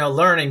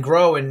 learn and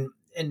grow and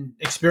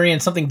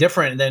experience something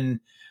different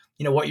than,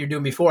 what you're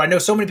doing before. I know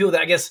so many people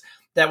that I guess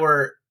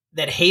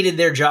that hated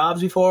their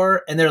jobs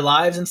before and their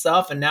lives and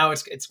stuff. And now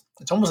it's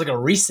almost like a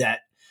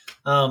reset.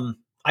 I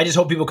just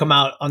hope people come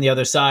out on the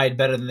other side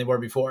better than they were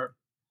before.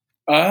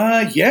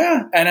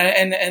 Yeah.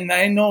 And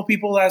I know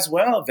people as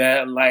well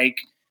that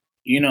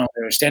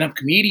they're stand-up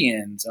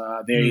comedians.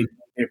 They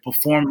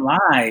perform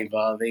live.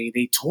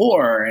 They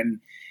tour, and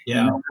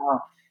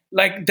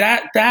like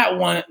that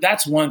one.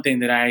 That's one thing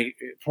that I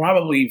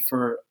probably,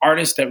 for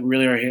artists that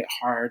really are hit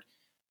hard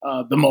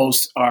the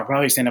most, are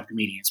probably stand-up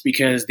comedians,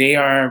 because they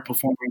are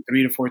performing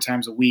 3 to 4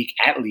 times a week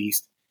at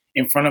least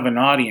in front of an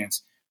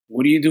audience.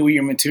 What do you do with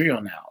your material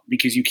now?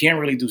 Because you can't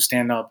really do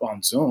stand-up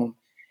on Zoom.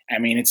 I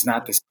mean, it's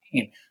not the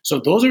same. So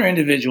those are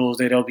individuals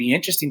that it'll be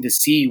interesting to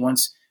see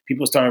once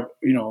people start,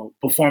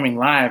 performing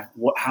live.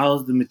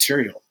 How's the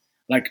material?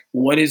 Like,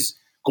 what is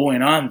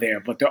going on there?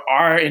 But there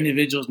are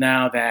individuals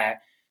now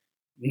that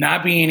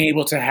not being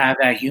able to have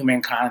that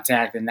human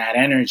contact and that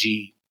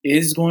energy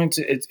is going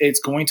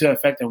to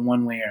affect them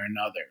one way or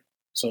another.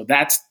 So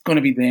that's going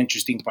to be the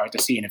interesting part to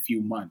see in a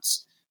few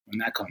months when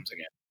that comes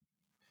again.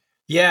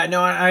 Yeah,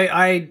 no,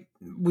 I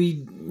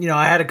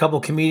had a couple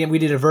comedians. We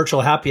did a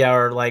virtual happy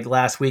hour like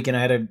last week, and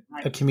I had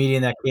a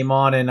comedian that came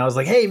on, and I was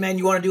like, hey man,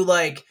 you want to do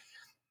like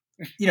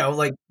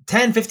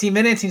 10, 15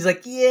 minutes? He's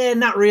like, yeah,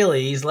 not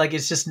really. He's like,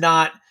 it's just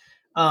not,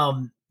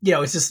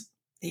 it's just,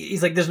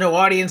 he's like, there's no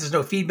audience, there's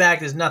no feedback,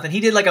 there's nothing.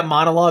 He did like a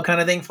monologue kind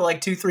of thing for like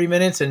 2-3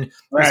 minutes, and it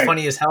was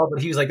funny as hell,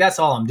 but he was like, that's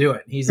all I'm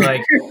doing. He's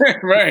like,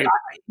 right.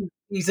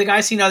 He's like,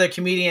 I've seen other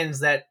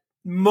comedians that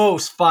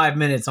most 5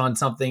 minutes on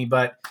something,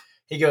 but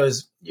he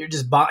goes, you're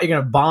going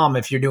to bomb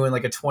if you're doing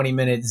like a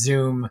 20-minute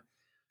Zoom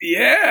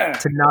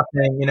to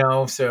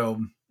nothing,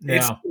 so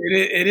yeah.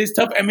 It is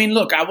tough. I mean,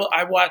 look,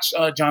 I watched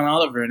John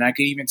Oliver, and I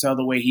could even tell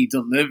the way he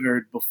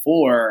delivered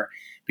before,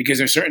 because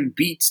there's certain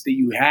beats that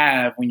you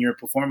have when you're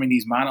performing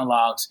these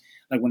monologues,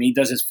 like when he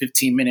does his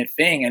 15-minute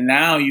thing, and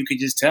now you could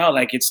just tell,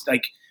 like, it's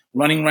like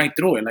running right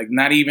through it, like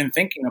not even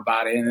thinking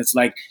about it. And it's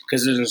like,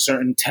 because there's a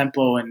certain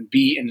tempo and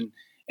beat and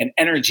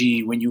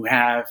energy when you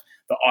have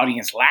the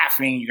audience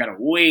laughing, you got to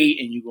wait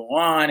and you go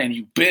on and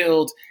you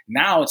build.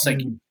 Now it's like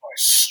you go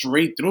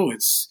straight through.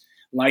 It's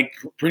like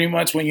pretty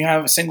much when you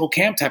have a single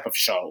cam type of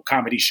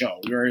comedy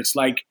show, where it's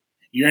like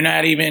you're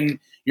not even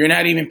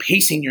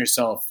pacing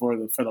yourself for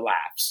the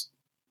laughs.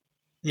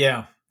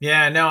 Yeah.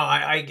 No,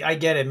 I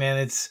get it, man.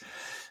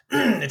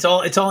 It's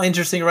all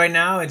interesting right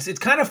now. It's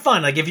kind of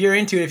fun. Like if you're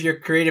into it, if you're a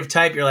creative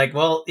type, you're like,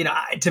 well,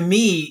 to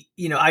me,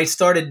 I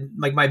started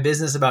like my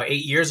business about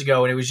 8 years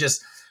ago, and it was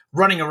just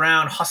running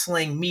around,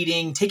 hustling,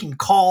 meeting, taking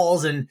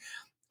calls, and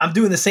I'm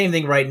doing the same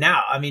thing right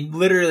now. I mean,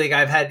 literally,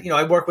 I've had,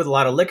 I work with a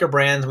lot of liquor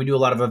brands. We do a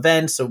lot of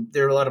events, so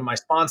they're a lot of my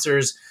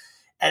sponsors,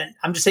 and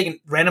I'm just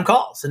taking random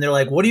calls, and they're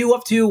like, "What are you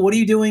up to? What are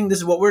you doing? This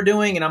is what we're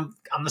doing." And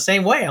I'm the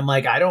same way. I'm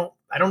like, I don't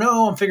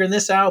know. I'm figuring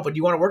this out. But do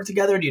you want to work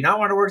together? Do you not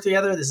want to work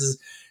together? This is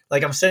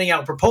like, I'm sending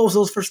out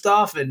proposals for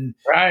stuff, and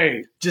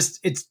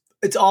just it's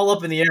all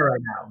up in the air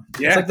right now.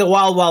 Yeah. It's like the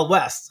wild, wild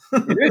west.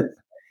 It is.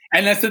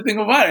 And that's the thing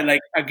about it.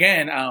 Like,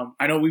 again,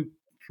 I know we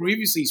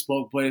previously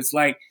spoke, but it's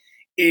like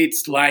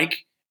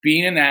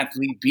being an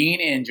athlete,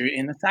 being injured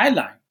in the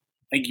sideline.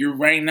 Like, you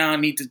right now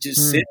need to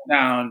just sit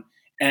down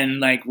and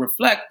like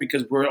reflect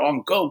because we're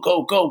on go,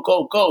 go, go,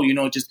 go,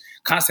 go, just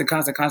constant,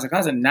 constant, constant,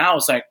 constant. Now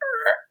it's like,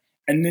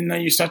 and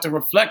then you start to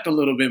reflect a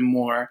little bit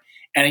more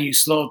and then you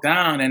slow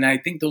down. And I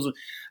think those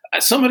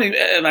somebody,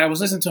 I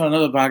was listening to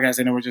another podcast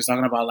and they were just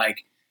talking about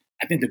like,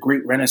 I think the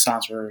Great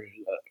Renaissance were,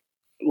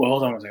 well,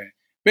 hold on a second.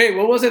 Wait,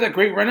 what was it? The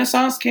Great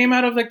Renaissance came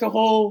out of like the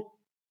whole,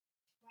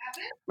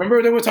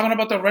 remember they were talking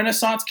about the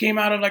Renaissance came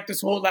out of like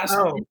this whole last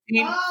 15? On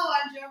Joe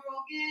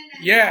Rogan.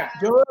 Yeah.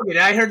 Joe Rogan,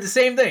 I heard the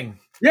same thing.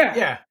 Yeah.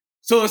 Yeah.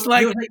 So it's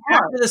like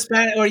after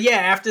the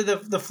after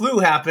the flu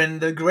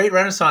happened, the Great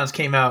Renaissance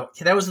came out.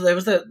 That was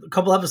a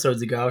couple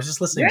episodes ago. I was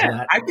just listening to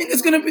that. I think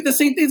it's gonna be the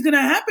same thing's gonna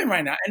happen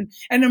right now.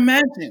 And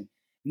imagine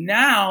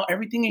now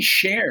everything is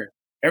shared.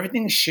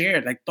 Everything is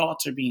shared. Like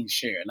thoughts are being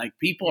shared. Like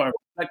people are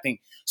reflecting.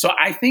 So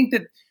I think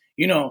that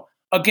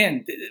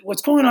again,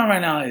 what's going on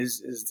right now is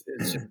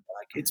just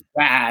like it's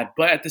bad,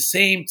 but at the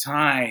same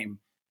time,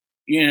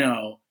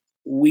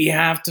 we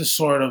have to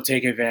sort of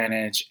take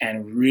advantage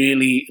and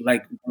really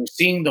like we're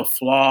seeing the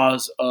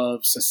flaws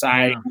of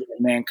society and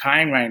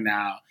mankind right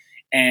now,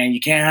 and you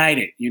can't hide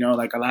it.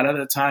 Like a lot of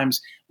the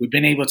times we've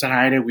been able to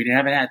hide it. We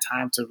haven't had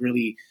time to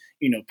really,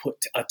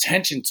 put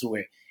attention to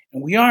it,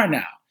 and we are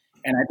now.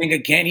 And I think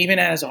again, even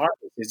as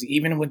artists,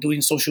 even when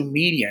doing social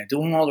media,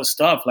 doing all the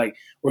stuff, like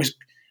we're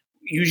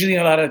usually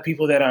a lot of the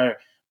people that are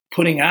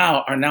putting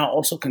out are now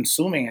also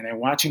consuming and they're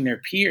watching their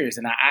peers.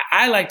 And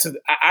I like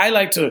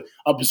to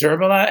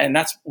observe a lot, and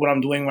that's what I'm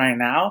doing right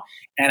now.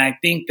 And I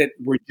think that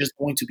we're just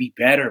going to be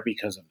better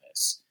because of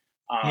this.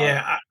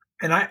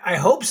 And I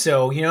hope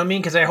so. You know what I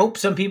mean? Because I hope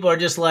some people are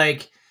just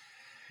like,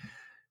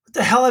 what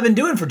the hell I've been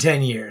doing for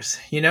 10 years?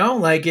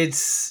 Like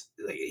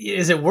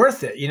is it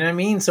worth it? You know what I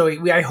mean? So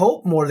I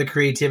hope more of the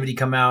creativity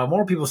come out.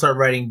 More people start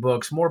writing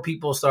books. More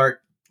people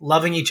start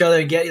loving each other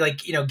and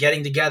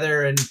getting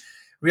together and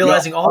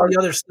realizing all the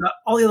other stuff,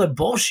 all the other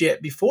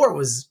bullshit before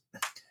was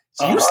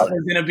useless.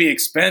 It's going to be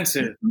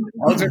expensive.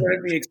 Hugs are going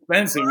to be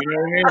expensive. You know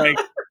what I mean?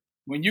 Like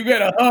when you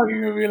get a hug,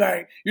 you're going to be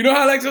like,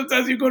 how like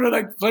sometimes you go to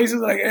like places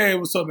like, hey,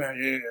 what's up, man?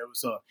 Yeah,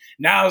 what's up?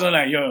 Now it's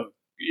like, yo,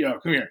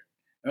 come here.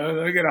 Let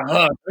me get a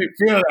hug. Let me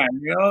feel that,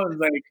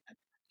 It's like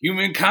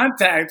human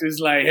contact is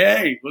like,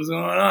 hey, what's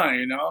going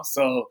on,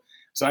 So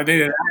I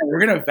think that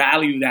we're going to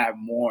value that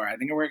more. I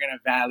think we're going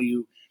to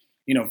value,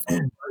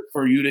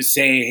 for you to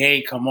say,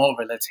 hey, come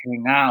over, let's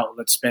hang out,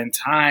 let's spend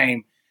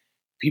time.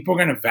 People are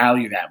going to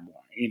value that more.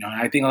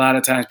 I think a lot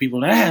of times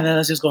people,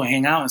 let's just go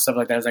hang out and stuff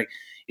like that. It's like,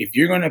 if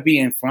you're going to be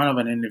in front of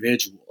an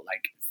individual,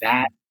 like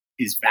that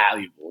is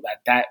valuable,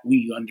 that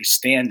we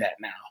understand that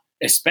now,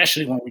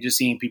 especially when we're just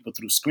seeing people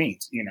through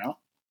screens,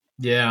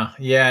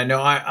 Yeah.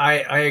 No,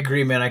 I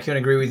agree, man. I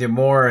couldn't agree with you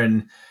more.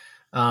 And,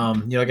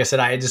 like I said,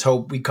 I just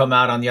hope we come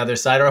out on the other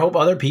side, or I hope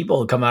other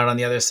people come out on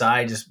the other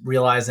side, just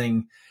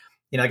realizing,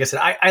 like I said,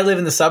 I live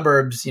in the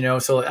suburbs,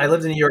 so I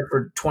lived in New York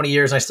for 20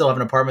 years. And I still have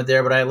an apartment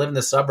there, but I live in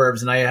the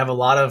suburbs, and I have a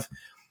lot of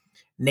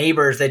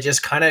neighbors that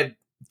just kind of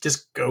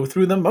just go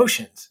through the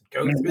motions.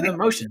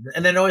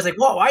 And then always like,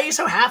 whoa, why are you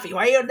so happy?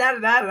 Why are you da da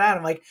da da?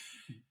 I'm like,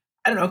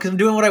 I don't know, because I'm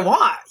doing what I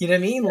want. You know what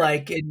I mean?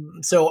 Like,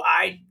 and so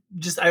I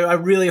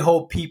really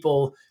hope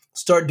people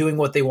start doing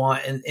what they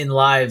want in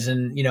lives.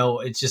 And,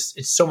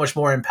 it's so much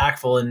more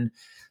impactful. And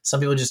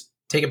some people just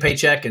take a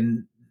paycheck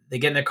and they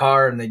get in a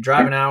car and they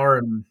drive an hour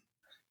and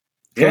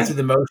go through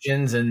the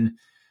motions. And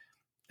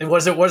what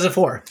is it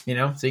for?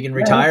 So you can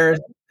retire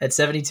at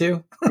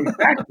 72.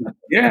 Exactly.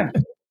 Yeah.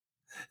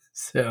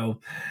 So,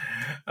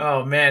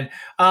 oh man.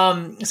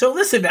 So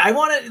listen, I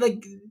want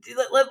to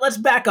let's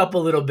back up a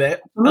little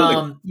bit.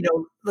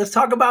 Let's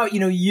talk about,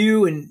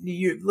 you and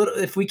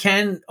if we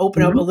can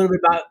open up a little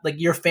bit about like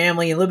your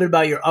family and a little bit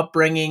about your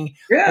upbringing.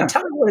 Yeah. And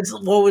tell me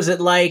what was it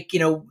like?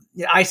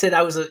 I said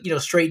I was a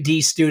straight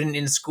D student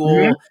in school.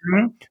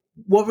 Mm-hmm.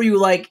 What were you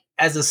like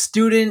as a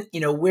student?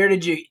 Where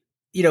did you,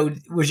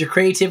 was your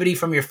creativity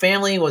from your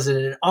family? Was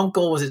it an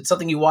uncle? Was it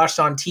something you watched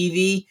on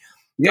TV?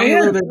 Tell me a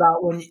little bit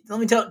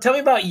about tell me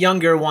about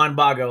younger Juan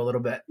Bago a little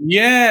bit.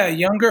 Yeah,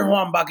 younger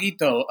Juan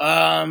Baguito.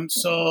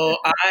 So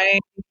I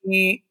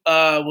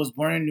was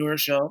born in New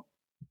Rochelle,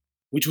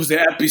 which was the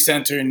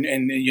epicenter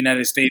in the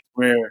United States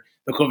where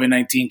the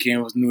COVID-19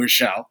 came, was New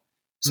Rochelle.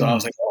 So I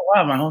was like, oh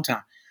wow, my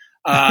hometown.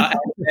 And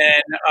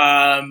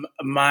then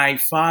my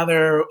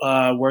father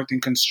worked in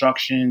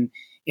construction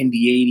in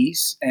the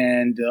 80s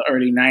and the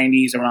early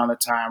 90s, around the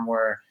time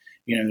where,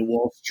 the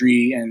Wall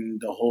Street and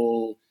the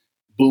whole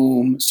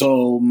boom.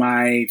 So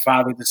my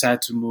father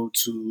decided to move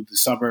to the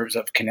suburbs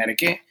of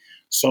Connecticut.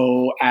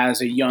 So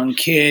as a young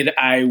kid,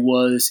 I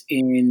was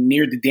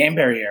near the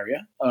Danbury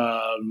area,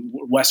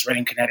 West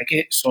Reading,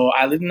 Connecticut. So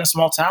I lived in a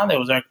small town that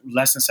was like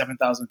less than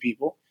 7,000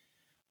 people.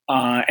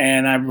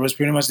 And I was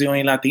pretty much the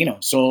only Latino.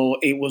 So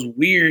it was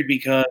weird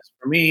because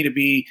for me to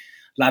be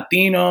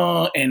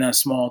Latino in a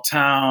small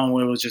town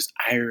where it was just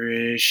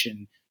Irish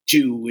and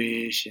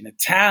Jewish and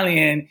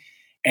Italian,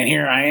 and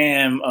here I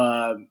am,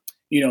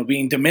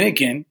 being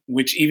Dominican,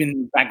 which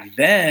even back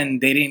then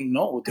they didn't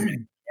know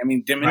Dominican. I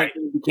mean,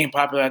 Dominican became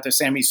popular after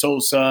Sammy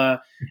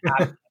Sosa,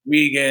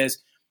 Rodriguez.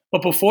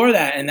 But before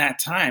that, in that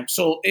time,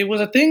 so it was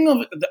a thing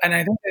of, and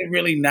I think it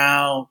really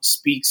now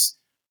speaks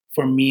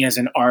for me as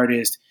an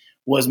artist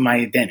was my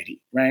identity,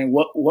 right?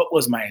 What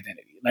was my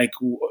identity? Like,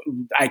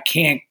 I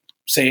can't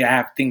say I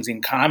have things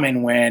in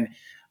common when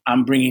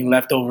I'm bringing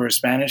leftover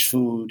Spanish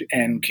food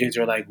and kids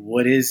are like,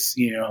 what is,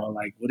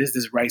 like, what is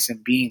this rice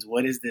and beans?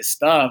 What is this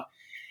stuff?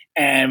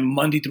 And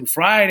Monday through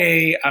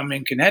Friday, I'm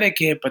in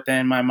Connecticut, but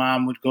then my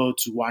mom would go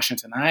to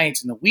Washington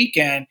Heights in the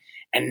weekend.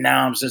 And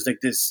now I'm just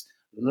like this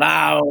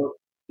loud,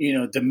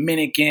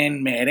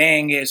 Dominican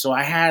merengue. So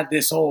I had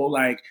this whole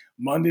like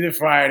Monday to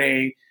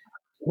Friday,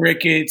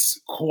 crickets,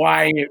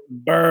 quiet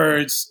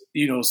birds,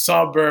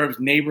 suburbs,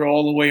 neighbor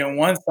all the way on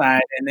one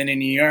side. And then in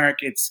New York,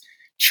 it's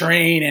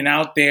train and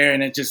out there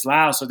and it's just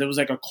loud. So there was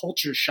like a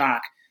culture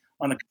shock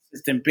on a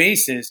consistent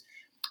basis.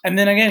 And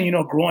then again,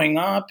 growing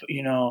up,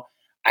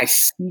 I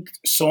seeked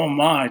so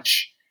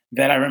much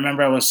that I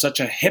remember I was such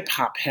a hip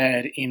hop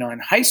head, in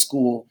high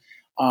school.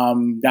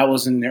 That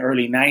was in the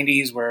early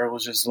 90s where it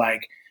was just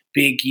like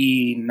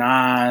Biggie,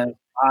 Nas,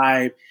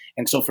 Vibe.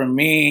 And so for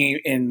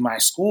me in my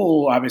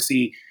school,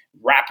 obviously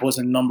rap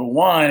wasn't number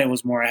one. It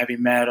was more heavy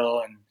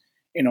metal and,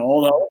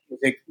 all the other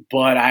music.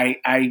 But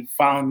I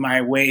found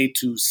my way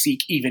to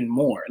seek even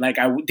more. Like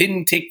I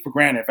didn't take for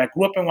granted. If I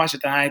grew up in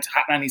Washington Heights,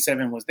 Hot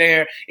 97 was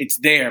there, it's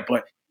there.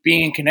 But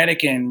being in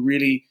Connecticut and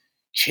really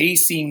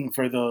chasing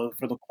for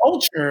the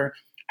culture,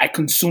 I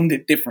consumed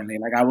it differently.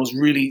 Like I was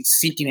really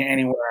seeking it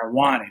anywhere I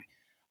wanted.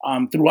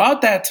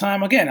 Throughout that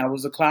time, again, I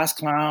was a class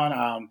clown.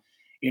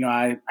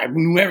 I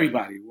knew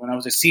everybody. When I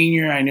was a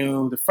senior, I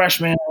knew the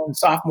freshmen,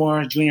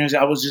 sophomores, juniors.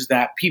 I was just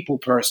that people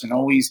person,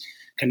 always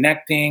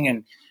connecting,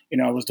 and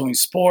I was doing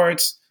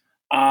sports.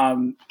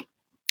 And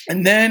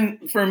then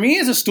for me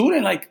as a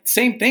student, like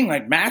same thing,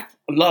 like math,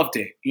 loved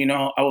it.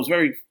 I was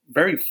very,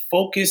 very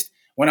focused.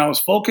 When I was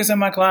focused in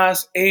my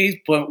class A's,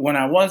 but when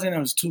I wasn't, I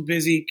was too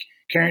busy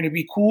caring to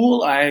be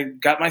cool. I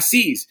got my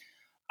C's.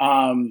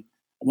 I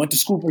went to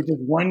school for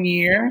just 1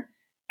 year.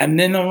 And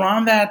then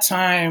around that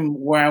time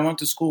where I went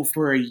to school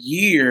for a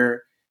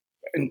year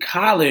in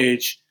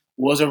college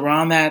was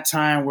around that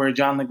time where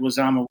John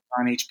Leguizamo was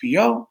on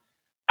HBO.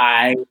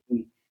 I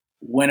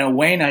went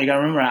away. Now you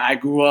gotta remember, I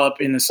grew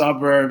up in the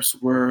suburbs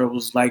where it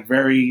was like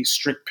very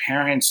strict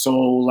parents. So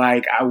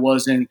like I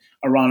wasn't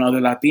around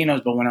other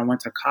Latinos. But when I went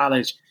to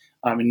college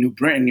in New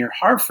Britain near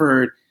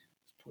Hartford,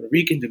 Puerto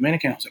Rican,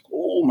 Dominican, I was like,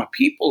 oh, my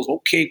people's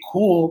okay,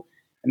 cool.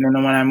 And then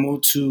when I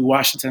moved to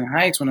Washington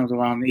Heights when I was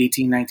around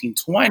 18, 19,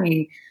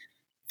 20,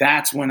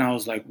 that's when I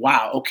was like,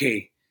 wow,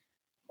 okay,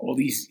 all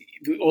these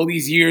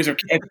years are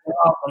catching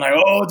up. I'm like,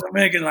 oh,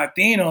 Dominican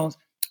Latinos.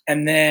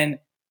 And then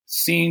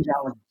seeing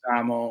John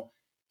Leguizamo,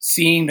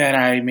 seeing that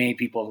I made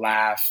people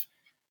laugh,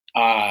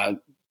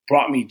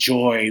 brought me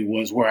joy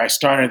was where I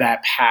started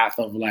that path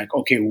of like,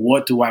 okay,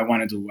 what do I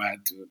want to do?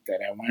 That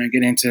I want to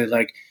get into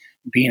like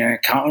being an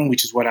accountant,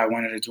 which is what I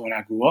wanted to do when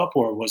I grew up,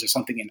 or was it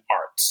something in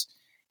arts?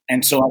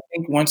 And so I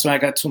think once I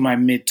got to my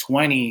mid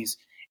 20s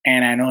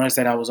and I noticed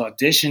that I was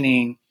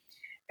auditioning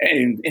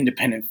in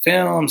independent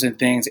films and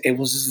things, it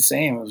was just the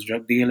same. It was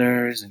drug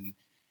dealers and,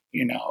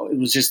 it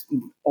was just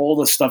all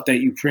the stuff that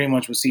you pretty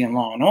much would see in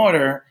Law and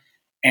Order.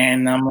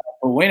 And I'm like,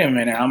 well, wait a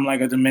minute. I'm like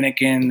a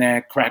Dominican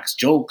that cracks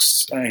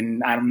jokes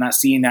and I'm not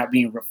seeing that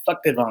being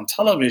reflective on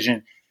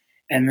television.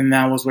 And then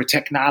that was where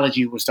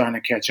technology was starting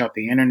to catch up.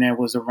 The internet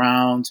was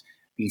around.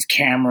 These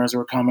cameras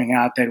were coming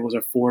out that it was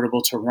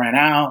affordable to rent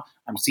out.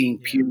 I'm seeing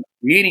people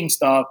creating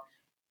stuff.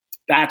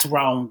 That's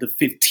around the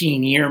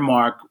 15-year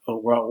mark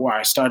where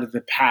I started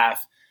the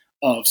path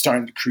of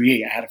starting to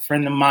create. I had a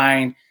friend of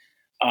mine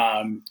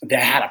that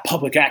had a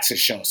public access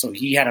show. So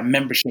he had a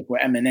membership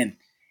with MNN.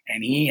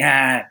 And he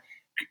had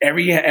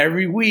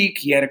every week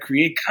he had to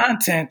create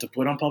content to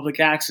put on public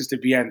access to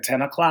be at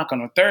 10 o'clock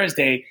on a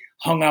Thursday,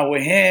 hung out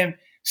with him,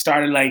 he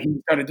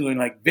started doing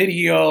like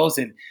videos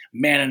and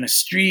man in the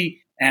street.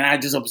 And I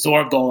just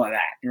absorbed all of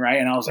that, right?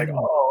 And I was like,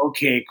 oh,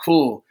 okay,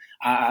 cool.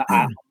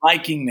 I'm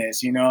liking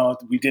this.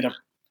 We did a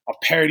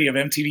parody of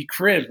MTV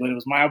Cribs, but it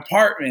was my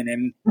apartment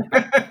and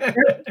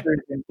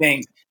and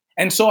things.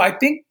 And so I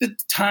think the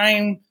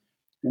time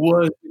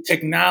was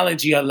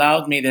technology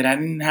allowed me that I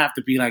didn't have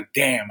to be like,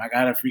 damn, I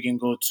gotta freaking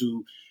go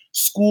to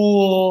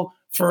school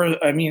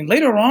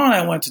later on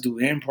I went to do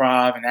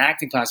improv and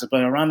acting classes,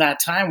 but around that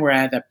time where I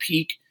had that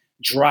peak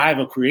drive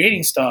of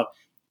creating stuff,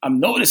 I'm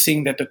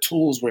noticing that the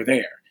tools were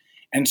there.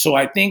 And so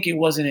I think it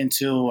wasn't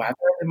until I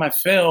started my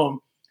film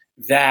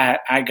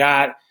that I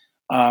got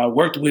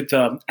worked with,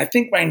 I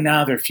think right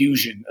now they're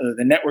Fusion.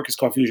 The network is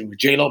called Fusion with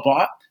J-Lo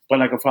bought, but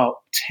like about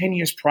 10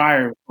 years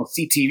prior on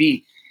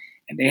CTV.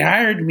 And they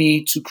hired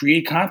me to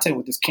create content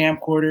with this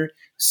camcorder,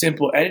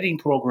 simple editing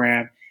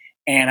program.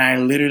 And I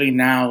literally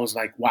now was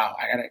like, wow,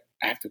 I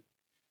have to,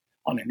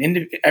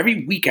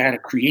 every week I had to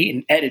create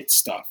and edit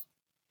stuff.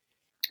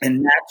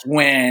 And that's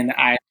when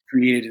I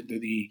created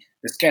the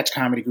sketch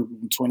comedy group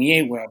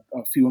 28 with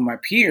a few of my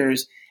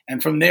peers.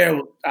 And from there,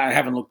 I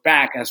haven't looked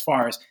back as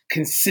far as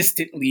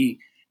consistently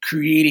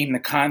creating the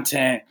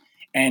content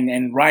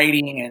and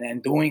writing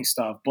and doing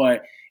stuff.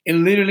 But it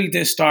literally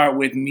did start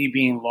with me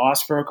being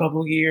lost for a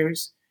couple of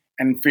years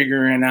and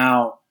figuring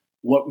out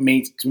what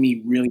makes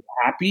me really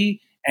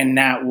happy. And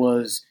that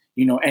was,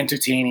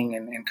 entertaining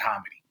and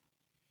comedy.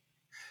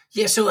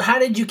 Yeah. So how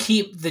did you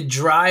keep the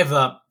drive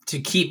up to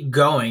keep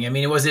going? I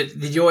mean,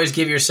 did you always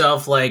give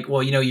yourself like,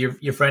 well,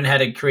 your friend had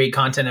to create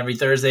content every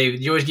Thursday.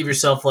 Did you always give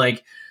yourself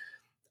like,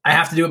 I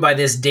have to do it by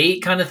this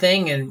date kind of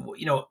thing? And,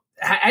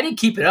 how do you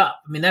keep it up?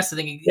 I mean, that's the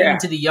thing, Yeah. even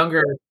to the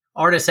younger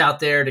artists out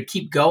there to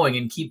keep going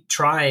and keep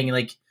trying.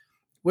 Like,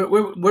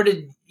 where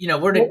did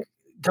it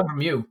come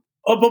from you?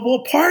 Oh,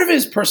 but part of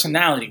his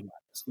personality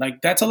was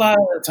like that's a lot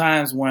of the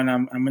times when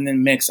I'm in the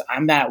mix,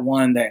 I'm that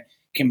one that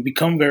can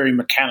become very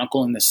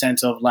mechanical in the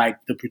sense of like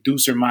the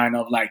producer mind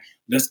of like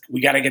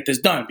we got to get this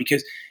done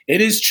because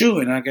it is true.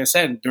 And like I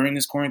said, during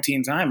this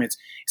quarantine time, it's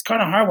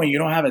kind of hard when you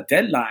don't have a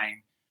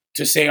deadline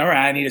to say, all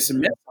right, I need to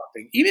submit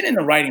something. Even in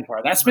the writing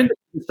part, that's been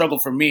the struggle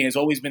for me. It's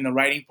always been the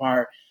writing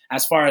part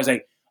as far as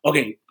like,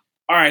 okay,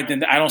 all right,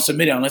 then I don't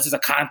submit it unless it's a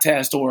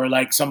contest or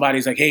like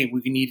somebody's like, hey,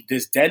 we need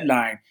this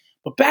deadline.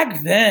 But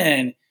back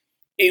then,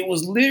 it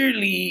was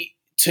literally,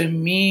 to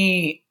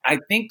me, I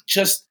think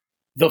just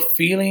the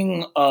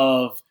feeling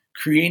of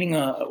creating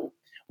around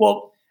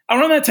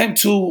that time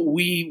too,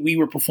 we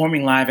were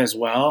performing live as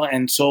well.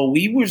 And so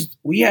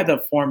we had the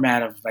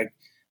format of like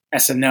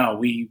SNL.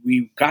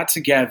 We got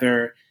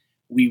together,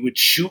 we would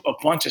shoot a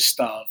bunch of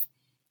stuff,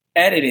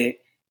 edit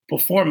it,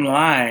 perform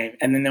live,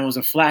 and then there was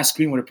a flat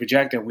screen with a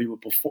projector. We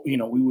would perform,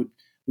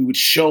 we would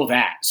show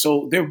that.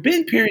 So there have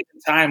been periods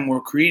of time where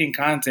creating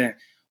content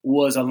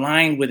was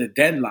aligned with a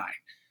deadline.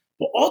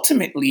 But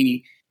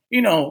ultimately,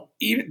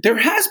 there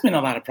has been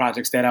a lot of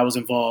projects that I was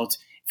involved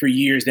for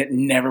years that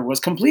never was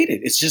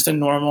completed. It's just a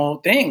normal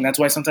thing. That's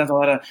why sometimes a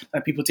lot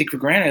of people take for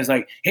granted is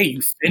like, hey,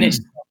 you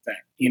finished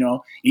something,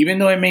 even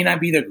though it may not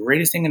be the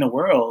greatest thing in the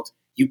world,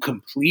 you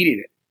completed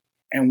it.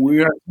 And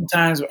we are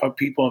sometimes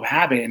people of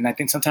habit. And I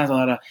think sometimes a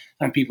lot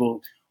of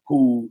people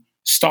who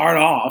start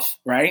off,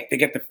 right, they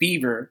get the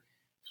fever.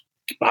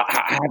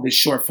 I have this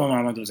short film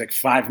I want to do. It's like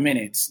 5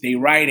 minutes. They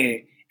write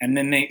it, and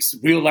then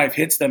real life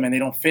hits them, and they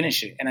don't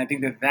finish it. And I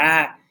think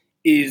that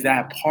is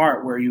that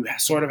part where you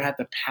sort of have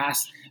to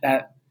pass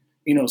that,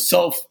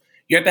 self.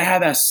 You have to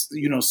have that,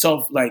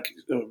 self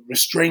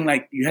restraint.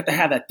 Like you have to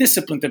have that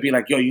discipline to be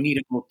like, yo, you need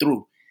to go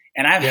through.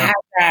 And I've had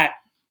that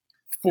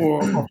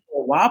for a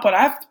while, but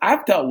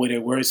I've dealt with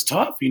it where it's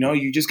tough.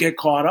 You just get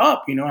caught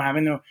up.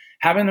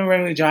 Having a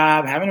regular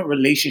job, having a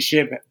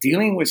relationship,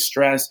 dealing with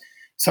stress.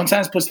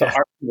 Sometimes puts the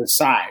art to the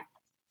side.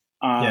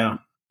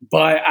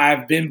 But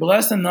I've been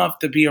blessed enough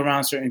to be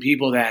around certain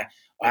people that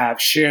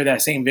share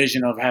that same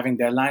vision of having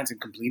deadlines and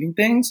completing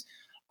things.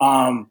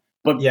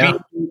 But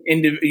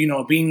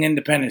being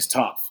independent is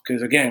tough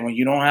because again, when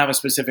you don't have a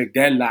specific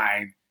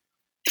deadline,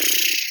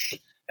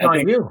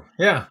 on you.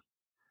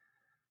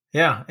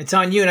 Yeah, it's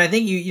on you. And I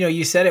think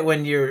you said it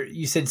when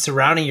you said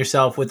surrounding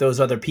yourself with those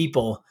other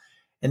people,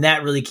 and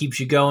that really keeps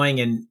you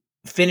going and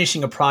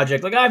finishing a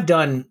project. Like I've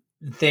done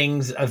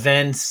things,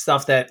 events,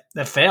 stuff that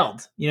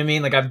failed. You know what I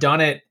mean? Like I've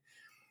done it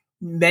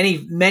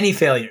many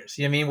failures.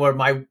 You know what I mean?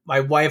 Where my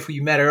wife, who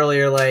you met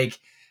earlier, like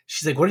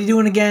she's like, "What are you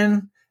doing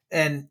again?"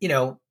 And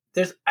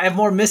I have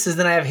more misses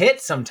than I have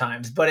hits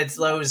sometimes, but it's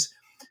those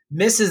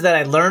misses that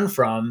I learn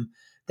from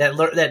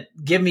that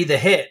give me the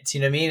hits. You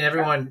know what I mean?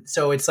 Everyone.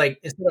 So it's like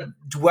instead of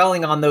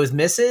dwelling on those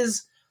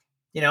misses,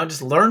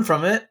 just learn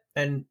from it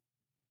and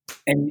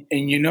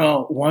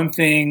one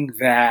thing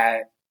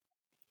that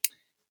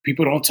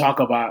people don't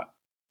talk about.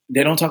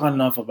 They don't talk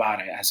enough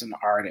about it as an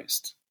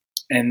artist.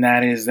 And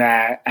that is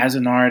that as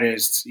an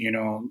artist,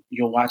 you'll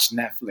watch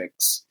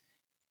Netflix,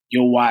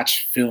 you'll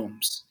watch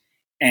films,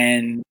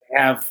 and they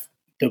have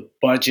the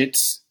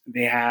budgets,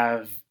 they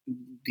have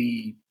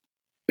the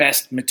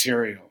best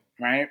material,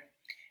 right?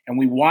 And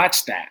we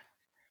watch that.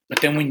 But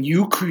then when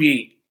you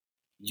create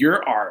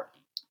your art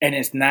and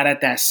it's not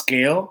at that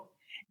scale,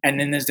 and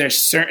then there's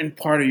certain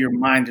part of your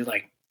mind that's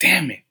like,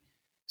 damn it,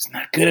 it's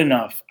not good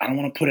enough. I don't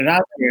want to put it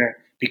out there.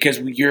 Because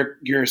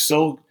you're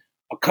so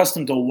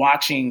accustomed to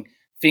watching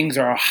things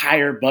are a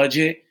higher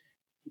budget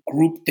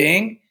group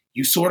thing,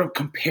 you sort of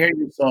compare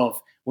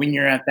yourself when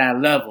you're at that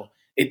level.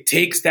 It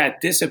takes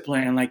that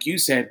discipline, and like you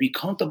said, be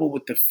comfortable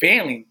with the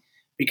failing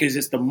because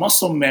it's the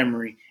muscle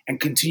memory and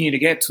continue to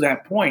get to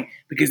that point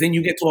because then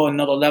you get to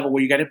another level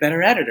where you get a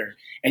better editor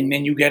and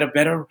then you get a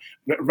better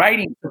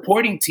writing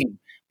supporting team.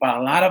 But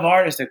a lot of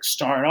artists that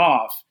start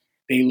off,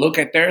 they look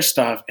at their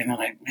stuff and they're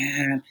like,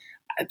 man,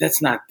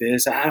 that's not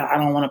this. I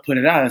don't want to put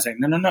it out. It's like,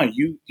 no.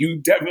 You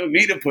definitely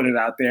need to put it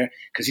out there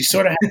because you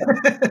sort of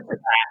have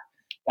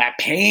that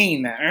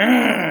pain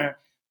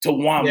to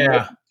want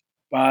more.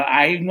 But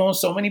I know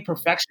so many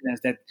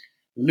perfectionists that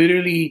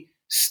literally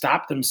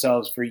stop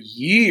themselves for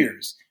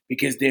years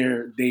because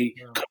they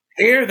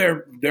compare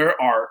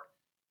their art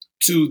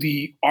to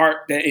the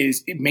art that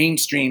is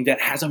mainstream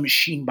that has a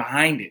machine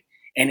behind it,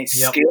 and it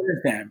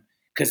scares them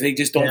because they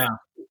just don't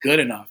feel good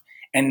enough.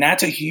 And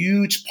that's a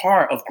huge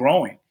part of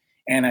growing.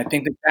 And I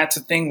think that's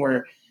a thing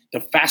where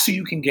the faster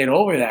you can get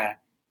over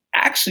that,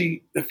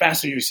 actually, the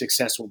faster your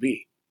success will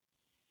be.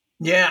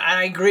 Yeah,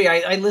 I agree.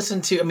 I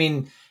listen to, I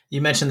mean,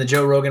 you mentioned the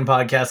Joe Rogan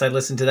podcast. I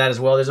listen to that as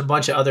well. There's a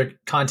bunch of other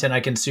content I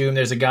consume.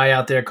 There's a guy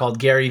out there called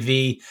Gary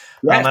V.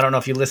 Yes. I don't know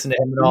if you listen to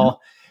him at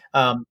all.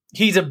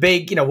 He's a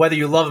big, whether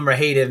you love him or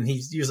hate him,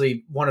 he's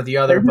usually one or the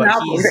other, but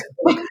he's...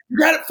 You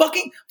gotta fuck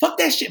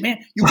that shit, man.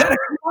 You gotta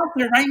come out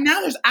there right now.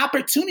 There's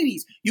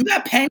opportunities. You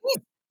got pennies?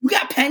 You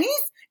got pennies?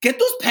 Get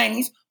those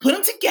pennies, put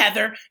them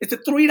together. It's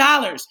at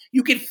 $3.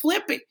 You can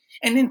flip it.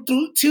 And then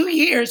through 2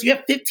 years, you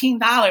have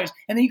 $15.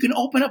 And then you can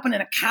open up an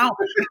account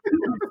of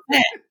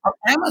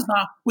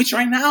Amazon, which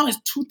right now is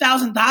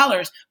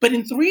 $2,000. But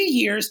in 3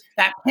 years,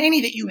 that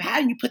penny that you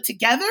had and you put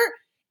together,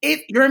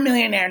 you're a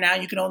millionaire now.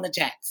 You can own the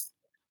jets.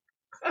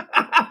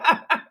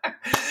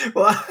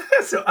 Well,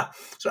 so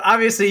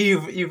obviously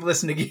you've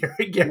listened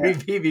to Gary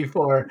Vee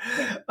before,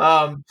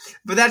 but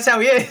that's how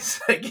he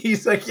is. Like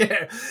he's like,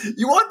 yeah,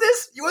 you want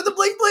this? You want the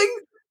bling bling?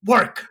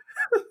 Work.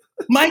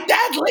 My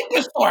dad's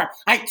liquor store.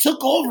 I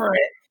took over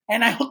it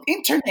and I hooked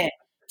internet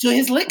to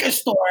his liquor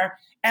store,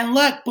 and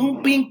look,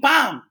 boom, bing,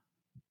 bam.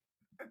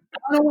 I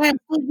don't know why I'm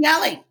still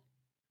yelling,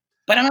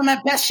 but I'm in my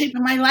best shape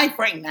in my life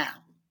right now,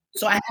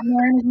 so I have no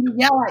energy to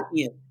yell at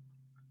you.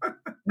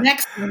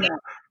 Next thing,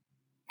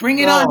 bring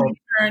it on,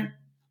 turn.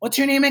 What's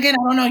your name again?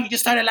 I don't know. You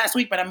just started last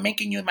week, but I'm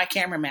making you my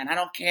cameraman. I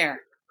don't care.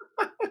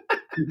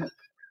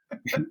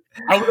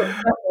 I was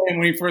him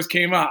when he first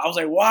came out. I was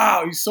like,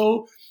 wow, he's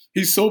so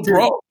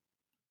broke.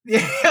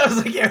 Yeah, I was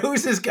like, yeah,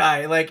 who's this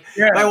guy? Like,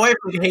 my wife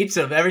hates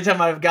him. Every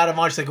time I've got him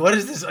on, she's like, what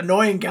is this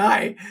annoying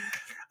guy?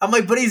 I'm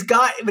like, but he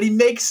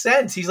makes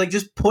sense. He's like,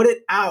 just put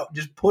it out.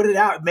 Just put it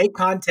out. Make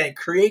content.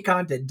 Create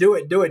content. Do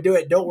it.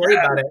 Don't worry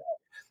about it.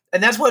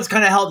 And that's what's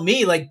kind of helped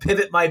me, like,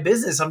 pivot my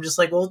business. I'm just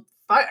like, well,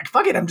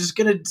 fuck it. I'm just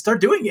going to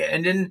start doing it.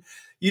 And then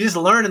you just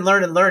learn and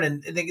learn and learn.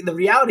 And the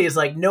reality is,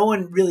 like, no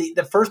one really,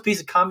 the first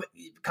piece of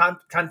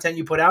content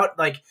you put out,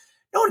 like,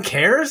 no one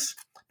cares.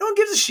 No one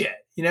gives a shit.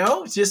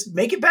 It's just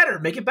make it better.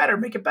 People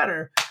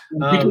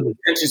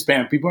attention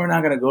span. People are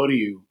not going to go to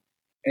you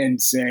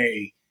and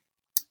say,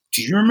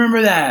 do you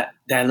remember that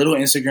little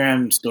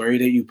Instagram story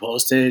that you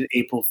posted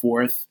April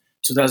 4th,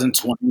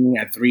 2020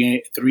 at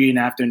 3 in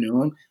the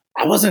afternoon?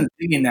 I wasn't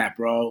thinking that,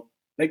 bro.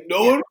 Like,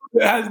 no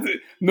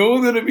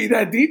one's going to be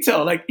that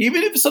detailed. Like,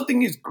 even if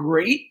something is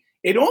great,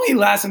 it only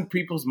lasts in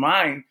people's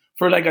mind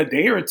for like a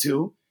day or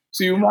two.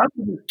 So you might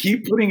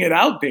keep putting it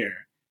out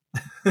there.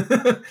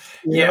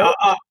 Yeah.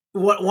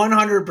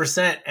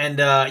 100%. And,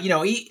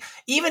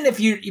 even if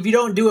you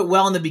don't do it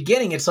well in the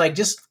beginning, it's like,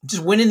 just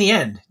win in the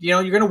end.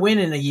 You're going to win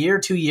in a year,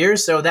 2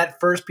 years. So that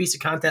first piece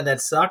of content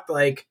that sucked,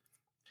 like,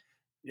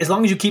 as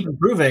long as you keep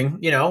improving,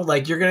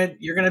 like you're going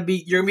to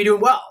be doing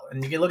well.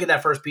 And you can look at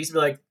that first piece and be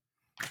like,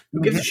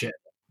 who gives a shit?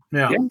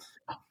 Yeah.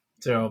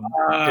 So,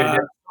 I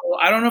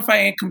don't know if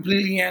I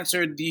completely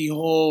answered the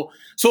whole,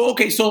 so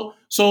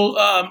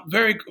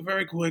very,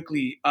 very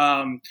quickly.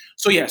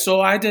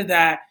 So I did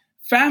that.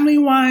 Family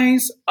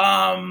wise,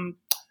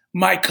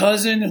 my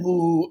cousin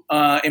who,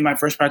 in my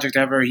first project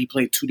ever, he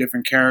played 2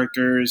 different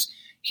characters.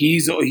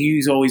 He's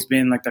always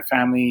been like the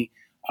family,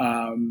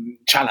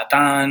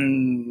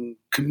 charlatan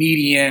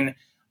comedian.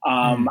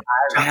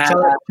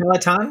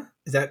 Charlatan?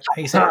 Is that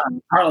how you say it?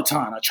 A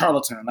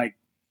charlatan. Like,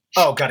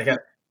 oh, got it.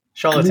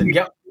 Charlatan.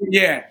 Yep.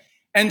 Yeah.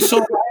 And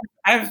so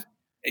I've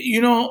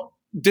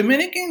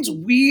Dominicans,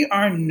 we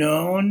are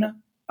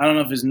known, I don't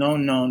know if it's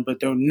known, but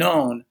they're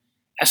known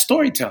as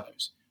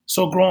storytellers.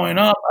 So growing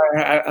up,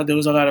 there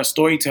was a lot of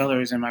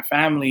storytellers in my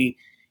family.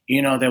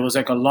 There was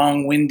like a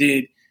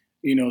long-winded,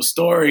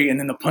 story, and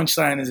then the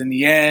punchline is in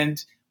the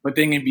end. But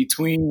then in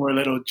between were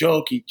little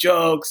jokey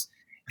jokes.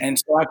 And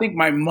so I think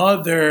my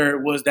mother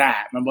was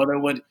that. My mother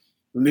would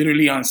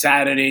literally on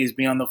Saturdays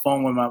be on the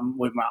phone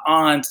with my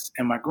aunts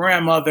and my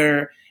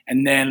grandmother,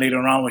 and then later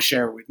on would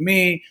share it with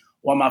me.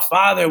 While my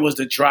father was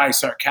the dry,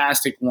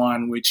 sarcastic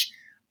one, which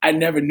I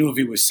never knew if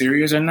he was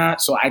serious or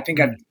not. So I think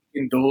I've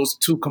in those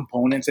 2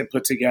 components and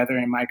put together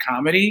in my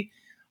comedy.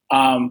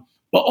 But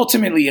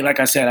ultimately,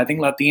 like I said, I think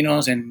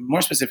Latinos and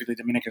more specifically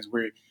Dominicans,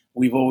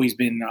 we've always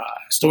been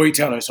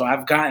storytellers. So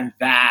I've gotten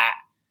that,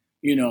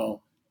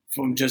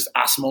 from just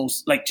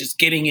osmosis, like just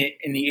getting it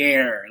in the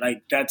air.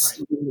 Like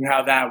that's really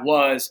how that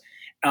was.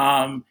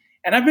 And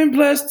I've been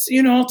blessed,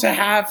 to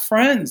have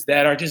friends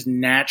that are just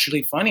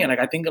naturally funny. And like,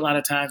 I think a lot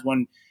of times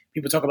when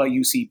people talk about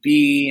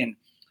UCB and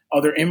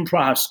other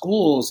improv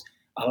schools,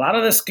 a lot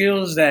of the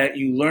skills that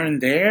you learn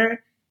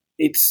there,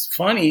 it's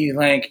funny.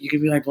 Like you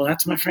could be like, well,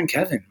 that's my friend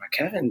Kevin. My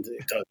Kevin does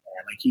that.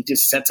 Like he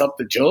just sets up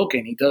the joke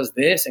and he does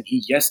this and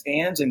he yes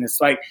ands. And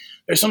it's like,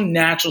 there's some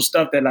natural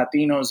stuff that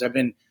Latinos have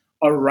been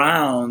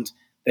around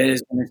that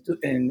is,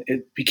 and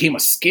it became a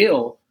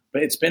skill,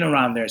 but it's been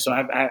around there. So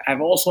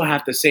I've also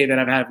have to say that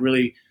I've had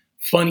really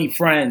funny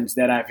friends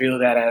that I feel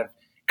that have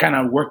kind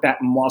of worked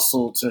that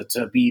muscle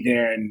to be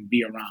there and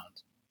be around.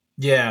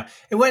 Yeah.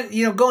 And when,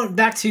 going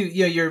back to,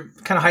 your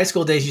kind of high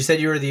school days, you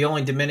said you were the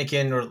only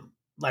Dominican or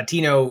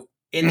Latino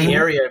in the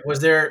area. Was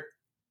there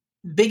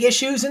big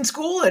issues in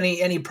school?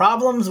 Any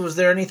problems? Was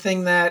there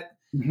anything that,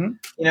 did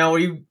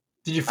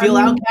you feel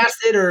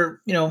outcasted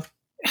or,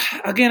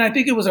 again, I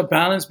think it was a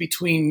balance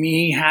between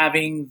me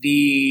having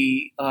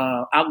the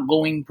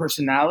outgoing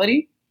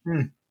personality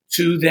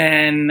to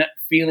then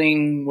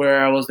feeling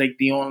where I was like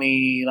the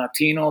only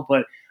Latino.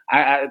 But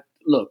I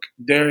look,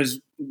 there's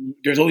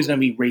always going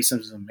to be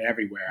racism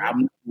everywhere.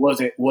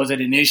 Was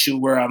it an issue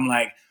where I'm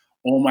like,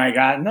 oh my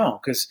God, no,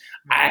 because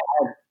I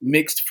have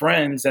mixed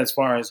friends as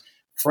far as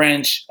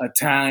French,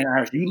 Italian,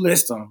 Irish. You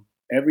list them,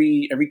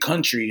 every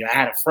country. I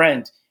had a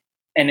friend,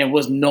 and there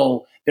wasn't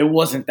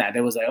that.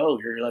 There was like, oh,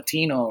 you're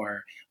Latino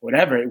or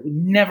whatever. It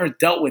never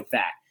dealt with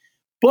that.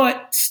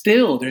 But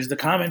still, there's the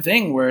common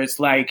thing where it's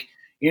like,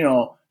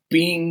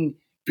 bringing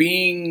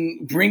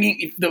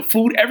the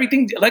food,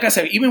 everything. Like I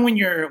said, even when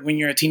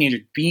you're a teenager,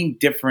 being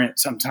different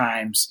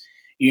sometimes,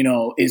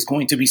 is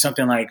going to be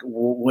something like,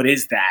 what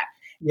is that?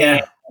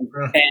 Yeah.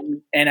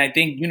 And I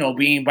think,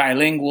 being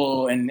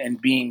bilingual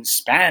and being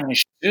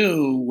Spanish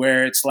too,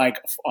 where it's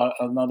like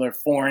another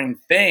foreign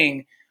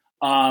thing,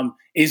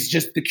 is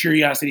just the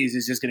curiosities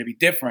is just going to be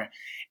different.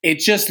 It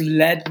just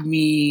led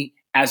me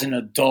as an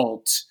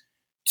adult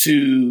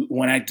to,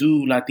 when I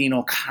do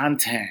Latino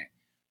content,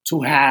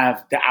 to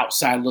have the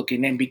outside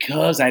looking in,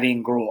 because I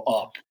didn't grow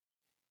up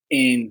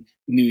in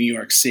New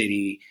York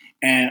City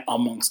and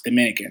amongst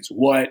Dominicans.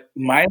 What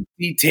might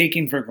be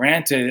taken for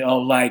granted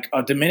of like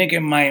a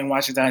Dominican might in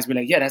Washington be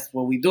like, yeah, that's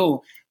what we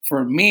do.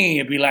 For me,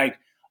 it'd be like,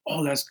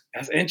 oh, that's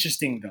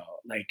interesting though.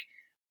 Like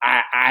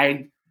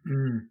I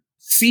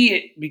see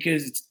it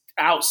because it's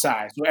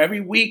outside. So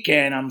every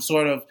weekend I'm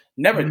sort of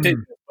never did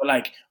this, but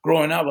like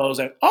growing up, I was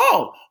like,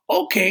 oh,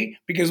 okay.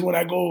 Because when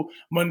I go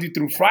Monday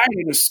through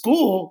Friday to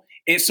school,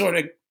 it sort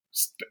of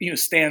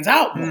stands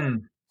out more.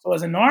 So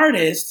as an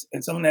artist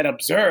and someone that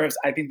observes,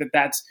 I think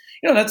that's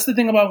the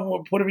thing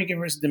about Puerto Rican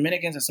versus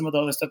Dominicans and some of the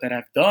other stuff that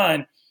I've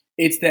done.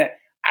 It's that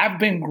I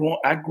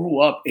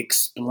grew up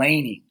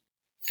explaining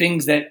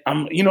things that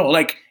I'm,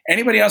 like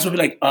anybody else would be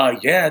like,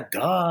 yeah,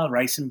 duh,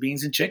 rice and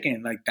beans and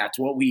chicken. Like that's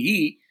what we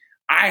eat.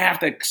 I have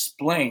to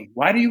explain,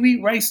 why do you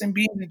eat rice and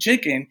beans and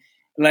chicken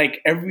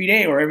like every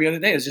day or every other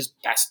day? It's just,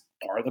 that's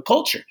part of the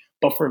culture.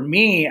 But for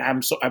me,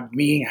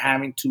 me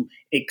having to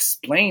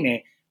explain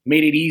it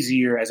made it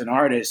easier as an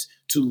artist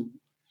to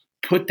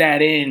put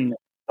that in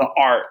the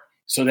art,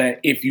 so that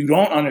if you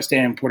don't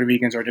understand Puerto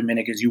Ricans or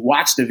Dominicans, you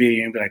watch the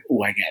video and be like,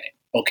 oh, I get it.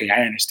 Okay,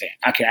 I understand.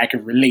 Okay, I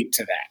can relate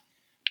to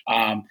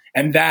that.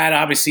 And that,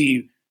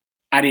 obviously,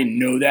 I didn't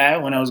know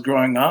that when I was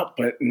growing up,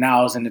 but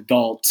now as an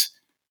adult,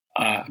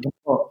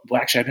 well,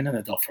 actually, I've been an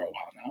adult for a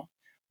while now.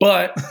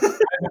 But as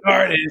an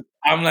artist,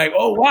 I'm like,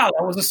 oh, wow,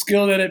 that was a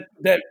skill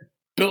that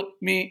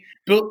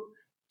built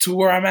to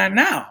where I'm at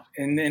now,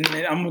 and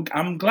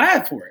I'm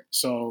glad for it.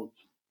 So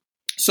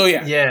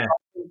yeah.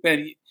 That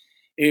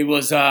it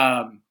was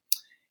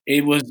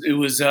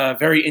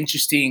very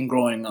interesting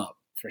growing up,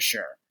 for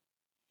sure.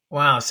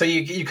 Wow. So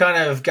you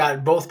kind of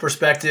got both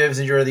perspectives,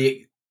 and you're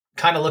the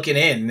kind of looking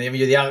in. Maybe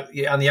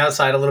you're on the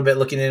outside a little bit,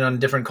 looking in on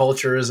different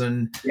cultures,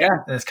 and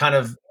it's kind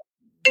of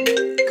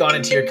gone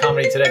into your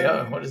comedy today.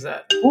 Oh, what is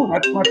that? Oh,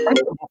 that's my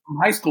principal from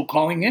high school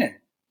calling in.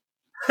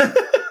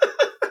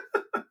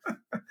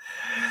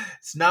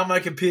 It's not my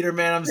computer,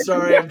 man. I'm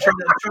sorry. I'm trying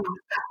to.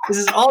 This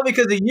is all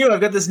because of you.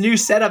 I've got this new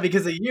setup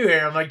because of you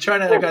here. I'm like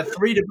I've got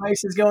 3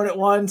 devices going at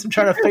once. I'm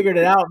trying to figure it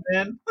out,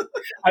 man.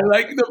 I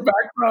like the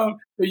background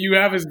that you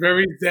have is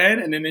very zen,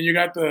 and then you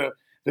got the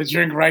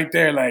drink right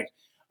there. Like,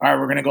 all right,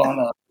 we're gonna go on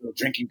a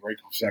drinking break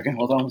for a second.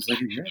 Hold on a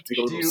second here. Take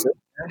a little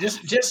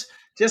sip.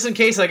 Just in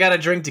case I got to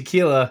drink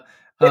tequila.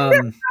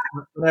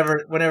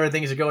 Whenever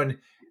things are going.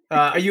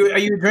 Are you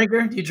a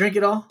drinker? Do you drink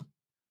at all?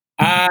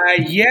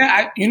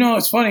 Yeah.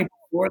 It's funny.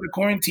 Before the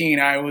quarantine,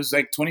 I was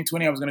like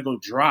 2020. I was gonna go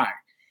dry,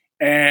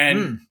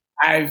 and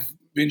I've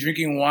been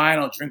drinking wine.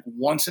 I'll drink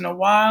once in a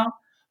while,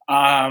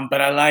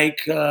 but I like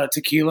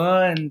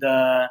tequila, and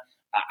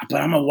but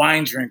I'm a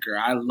wine drinker.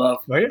 I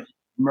love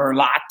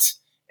Merlot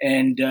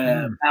and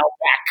Malbec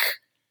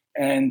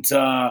and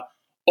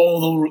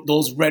all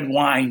those red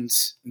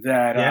wines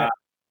that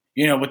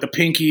with the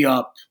pinky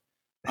up.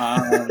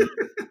 And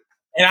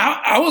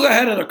I was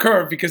ahead of the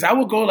curve, because I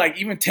would go like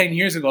even 10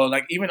 years ago,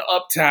 like even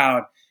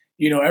Uptown.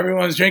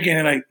 Everyone's drinking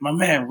and like, my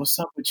man, what's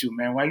up with you,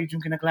 man? Why are you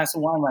drinking a glass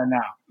of wine right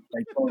now?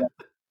 Like,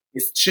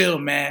 it's chill,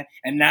 man.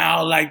 And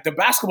now, like, the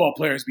basketball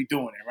players be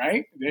doing it,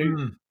 right?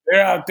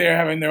 They're out there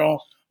having their own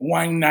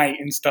wine night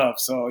and stuff.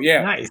 So,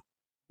 yeah.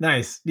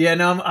 Nice. Yeah,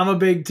 no, I'm a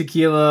big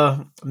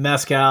tequila,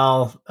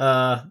 mezcal.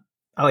 I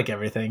like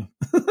everything.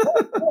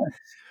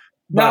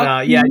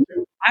 But, yeah.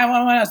 I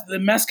want to ask, the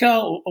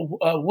mezcal,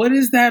 what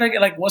is that again?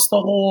 Like, what's the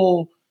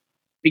whole...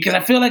 Because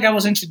I feel like I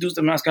was introduced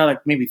to mezcal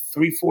like maybe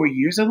 3-4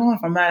 years ago.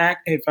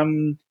 If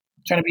I'm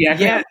trying to be accurate,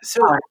 yeah. So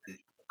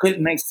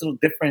good, nice little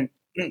different.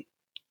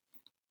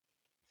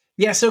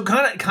 Yeah. So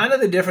kind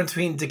of the difference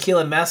between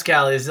tequila and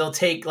mezcal is they'll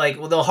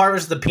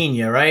harvest the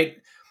piña,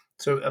 right?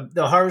 So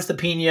they'll harvest the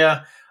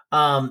piña,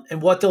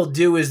 and what they'll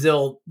do is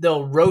they'll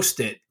roast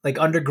it like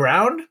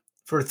underground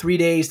for 3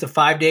 days to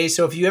 5 days.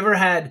 So if you ever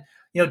had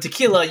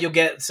tequila, you'll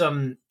get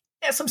some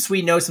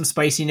sweet notes, some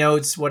spicy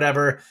notes,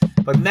 whatever.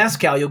 But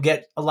mezcal, you'll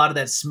get a lot of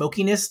that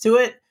smokiness to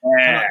it.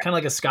 Yeah. kind of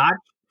like a scotch.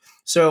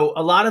 So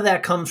a lot of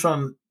that comes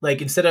from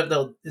like instead of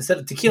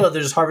tequila,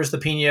 they'll just harvest the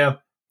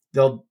pina,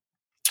 they'll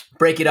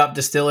break it up,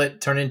 distill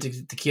it, turn it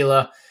into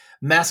tequila.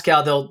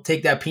 Mezcal, they'll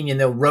take that pina and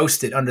they'll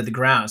roast it under the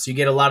ground. So you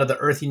get a lot of the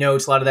earthy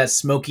notes, a lot of that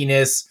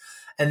smokiness,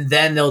 and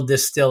then they'll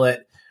distill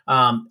it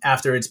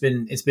after it's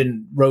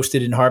been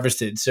roasted and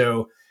harvested.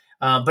 So,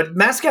 but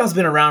mezcal's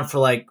been around for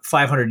like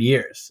 500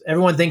 years.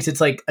 Everyone thinks it's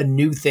like a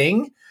new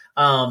thing.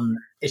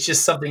 It's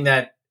just something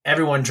that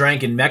everyone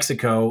drank in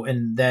Mexico,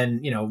 and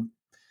then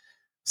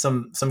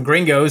some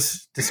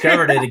gringos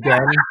discovered it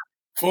again.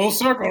 Full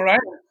circle, right?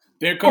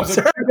 There comes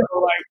a gringo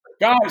like,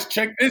 guys,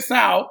 check this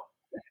out.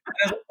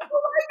 And I was like,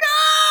 oh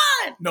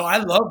my God! No, I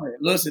love it.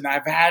 Listen,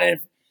 I've had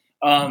it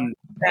a couple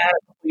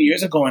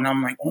years ago, and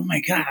I'm like, oh my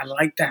God, I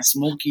like that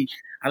smoky.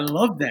 I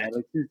love that.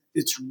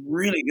 It's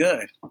really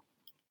good.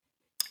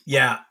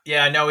 Yeah.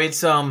 No,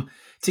 it's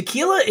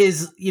tequila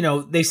is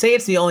they say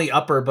it's the only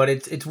upper, but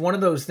it's one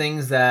of those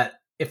things that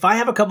if I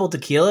have a couple of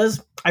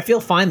tequilas, I feel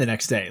fine the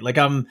next day. Like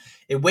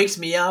it wakes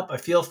me up. I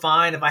feel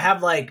fine. If I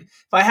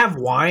have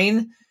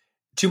wine,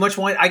 too much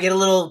wine, I get a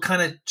little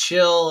kind of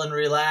chill and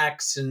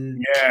relax.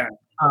 And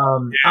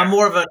I'm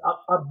more of an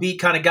upbeat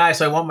kind of guy,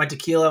 so I want my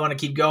tequila. I want to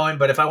keep going.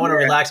 But if I want to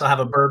relax, I'll have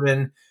a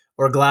bourbon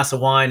or a glass of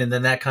wine, and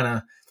then that kind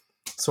of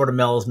sort of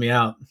mellows me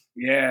out.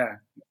 Yeah,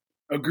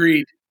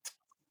 agreed.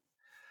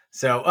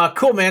 So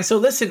cool, man. So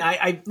listen,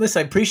 I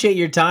appreciate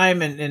your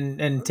time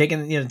and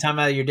taking time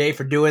out of your day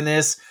for doing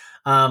this.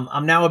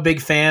 I'm now a big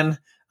fan.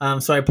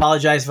 So I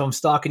apologize if I'm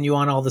stalking you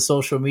on all the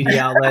social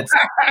media outlets.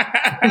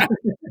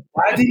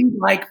 Why did you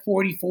like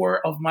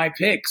 44 of my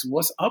picks?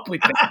 What's up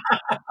with that?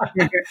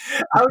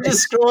 I was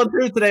just scrolling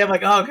through today. I'm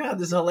like, oh God,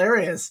 this is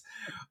hilarious.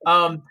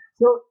 So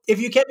if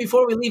you can,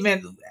 before we leave,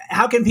 man,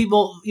 how can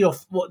people,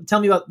 tell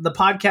me about the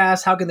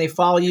podcast? How can they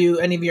follow you?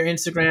 Any of your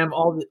Instagram,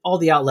 all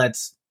the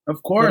outlets?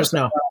 Of course.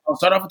 I'll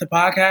start off with the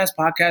podcast.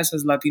 Podcast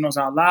is Latinos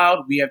Out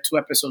Loud. We have 2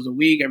 episodes a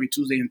week, every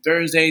Tuesday and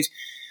Thursdays.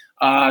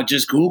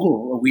 Just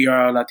Google. We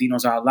are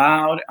Latinos Out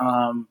Loud.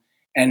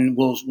 And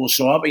we'll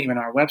show up even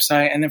on our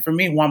website. And then for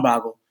me, Juan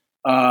Bago.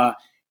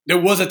 There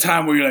was a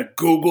time where you're like,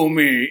 Google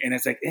me. And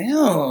it's like,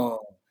 ew,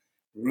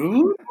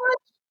 rude.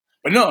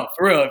 But no,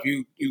 for real, if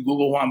you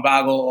Google Juan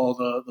Bago, all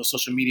the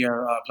social media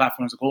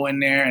platforms go in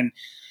there. And,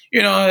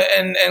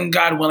 and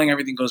God willing,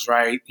 everything goes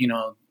right.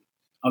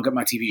 I'll get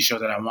my TV show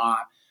that I want.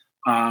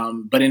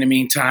 But in the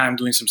meantime,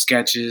 doing some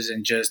sketches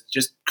and just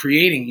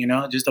creating,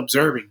 just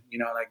observing,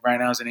 like right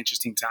now is an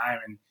interesting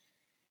time.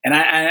 And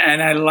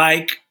I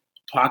like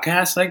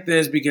podcasts like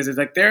this because it's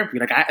like therapy.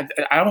 Like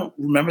I don't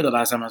remember the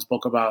last time I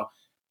spoke about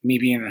me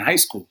being in high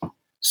school.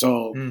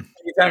 So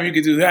anytime you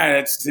can do that,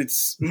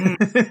 it's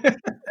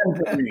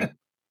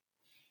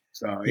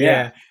so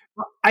yeah.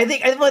 I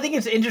think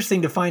it's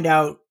interesting to find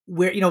out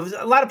where,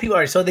 a lot of people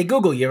are, so they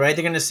Google you, right?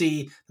 They're going to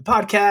see the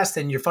podcast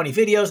and your funny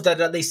videos,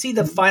 that they see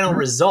the final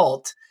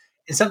result.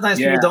 And sometimes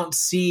people don't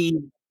see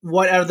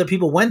what other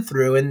people went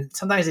through. And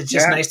sometimes it's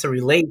just nice to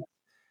relate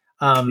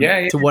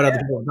to what other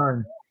people have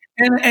done.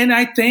 And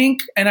I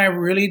think, and I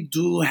really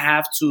do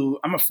have to,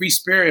 I'm a free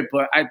spirit,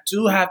 but I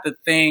do have to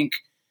thank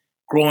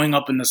growing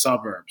up in the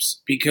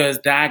suburbs, because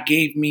that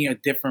gave me a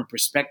different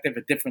perspective,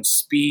 a different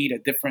speed,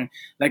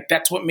 like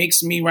that's what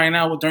makes me right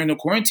now during the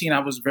quarantine. I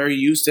was very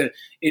used to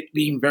it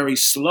being very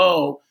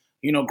slow,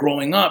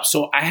 growing up.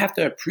 So I have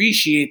to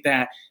appreciate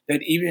that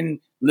even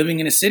living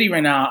in a city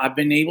right now, I've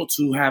been able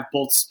to have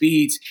both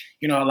speeds.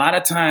 A lot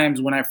of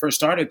times when I first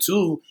started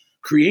too,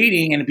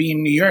 creating and being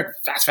in New York,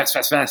 fast,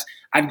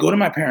 I'd go to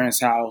my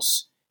parents'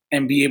 house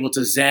and be able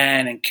to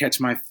zen and catch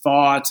my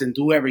thoughts and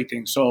do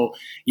everything. So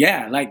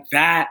yeah, like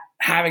that,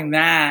 having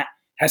that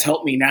has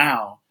helped me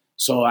now.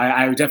 So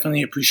I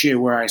definitely appreciate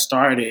where I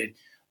started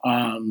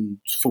for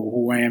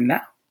who I am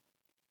now.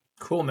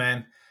 Cool,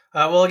 man.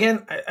 Well,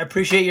 again, I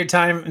appreciate your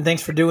time and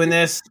thanks for doing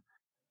this.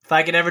 If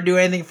I could ever do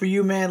anything for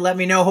you, man, let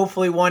me know.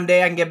 Hopefully one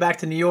day I can get back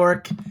to New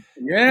York.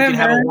 Yeah, you can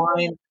have a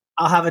wine.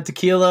 I'll have a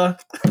tequila.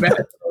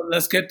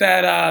 Let's get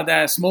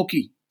that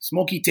smoky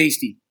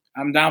tasty.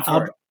 I'm down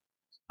for it.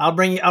 I'll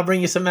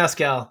bring you some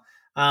mezcal.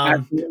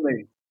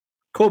 Absolutely.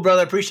 Cool,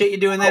 brother. Appreciate you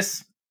doing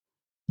this.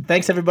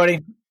 Thanks,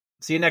 everybody.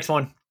 See you next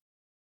one.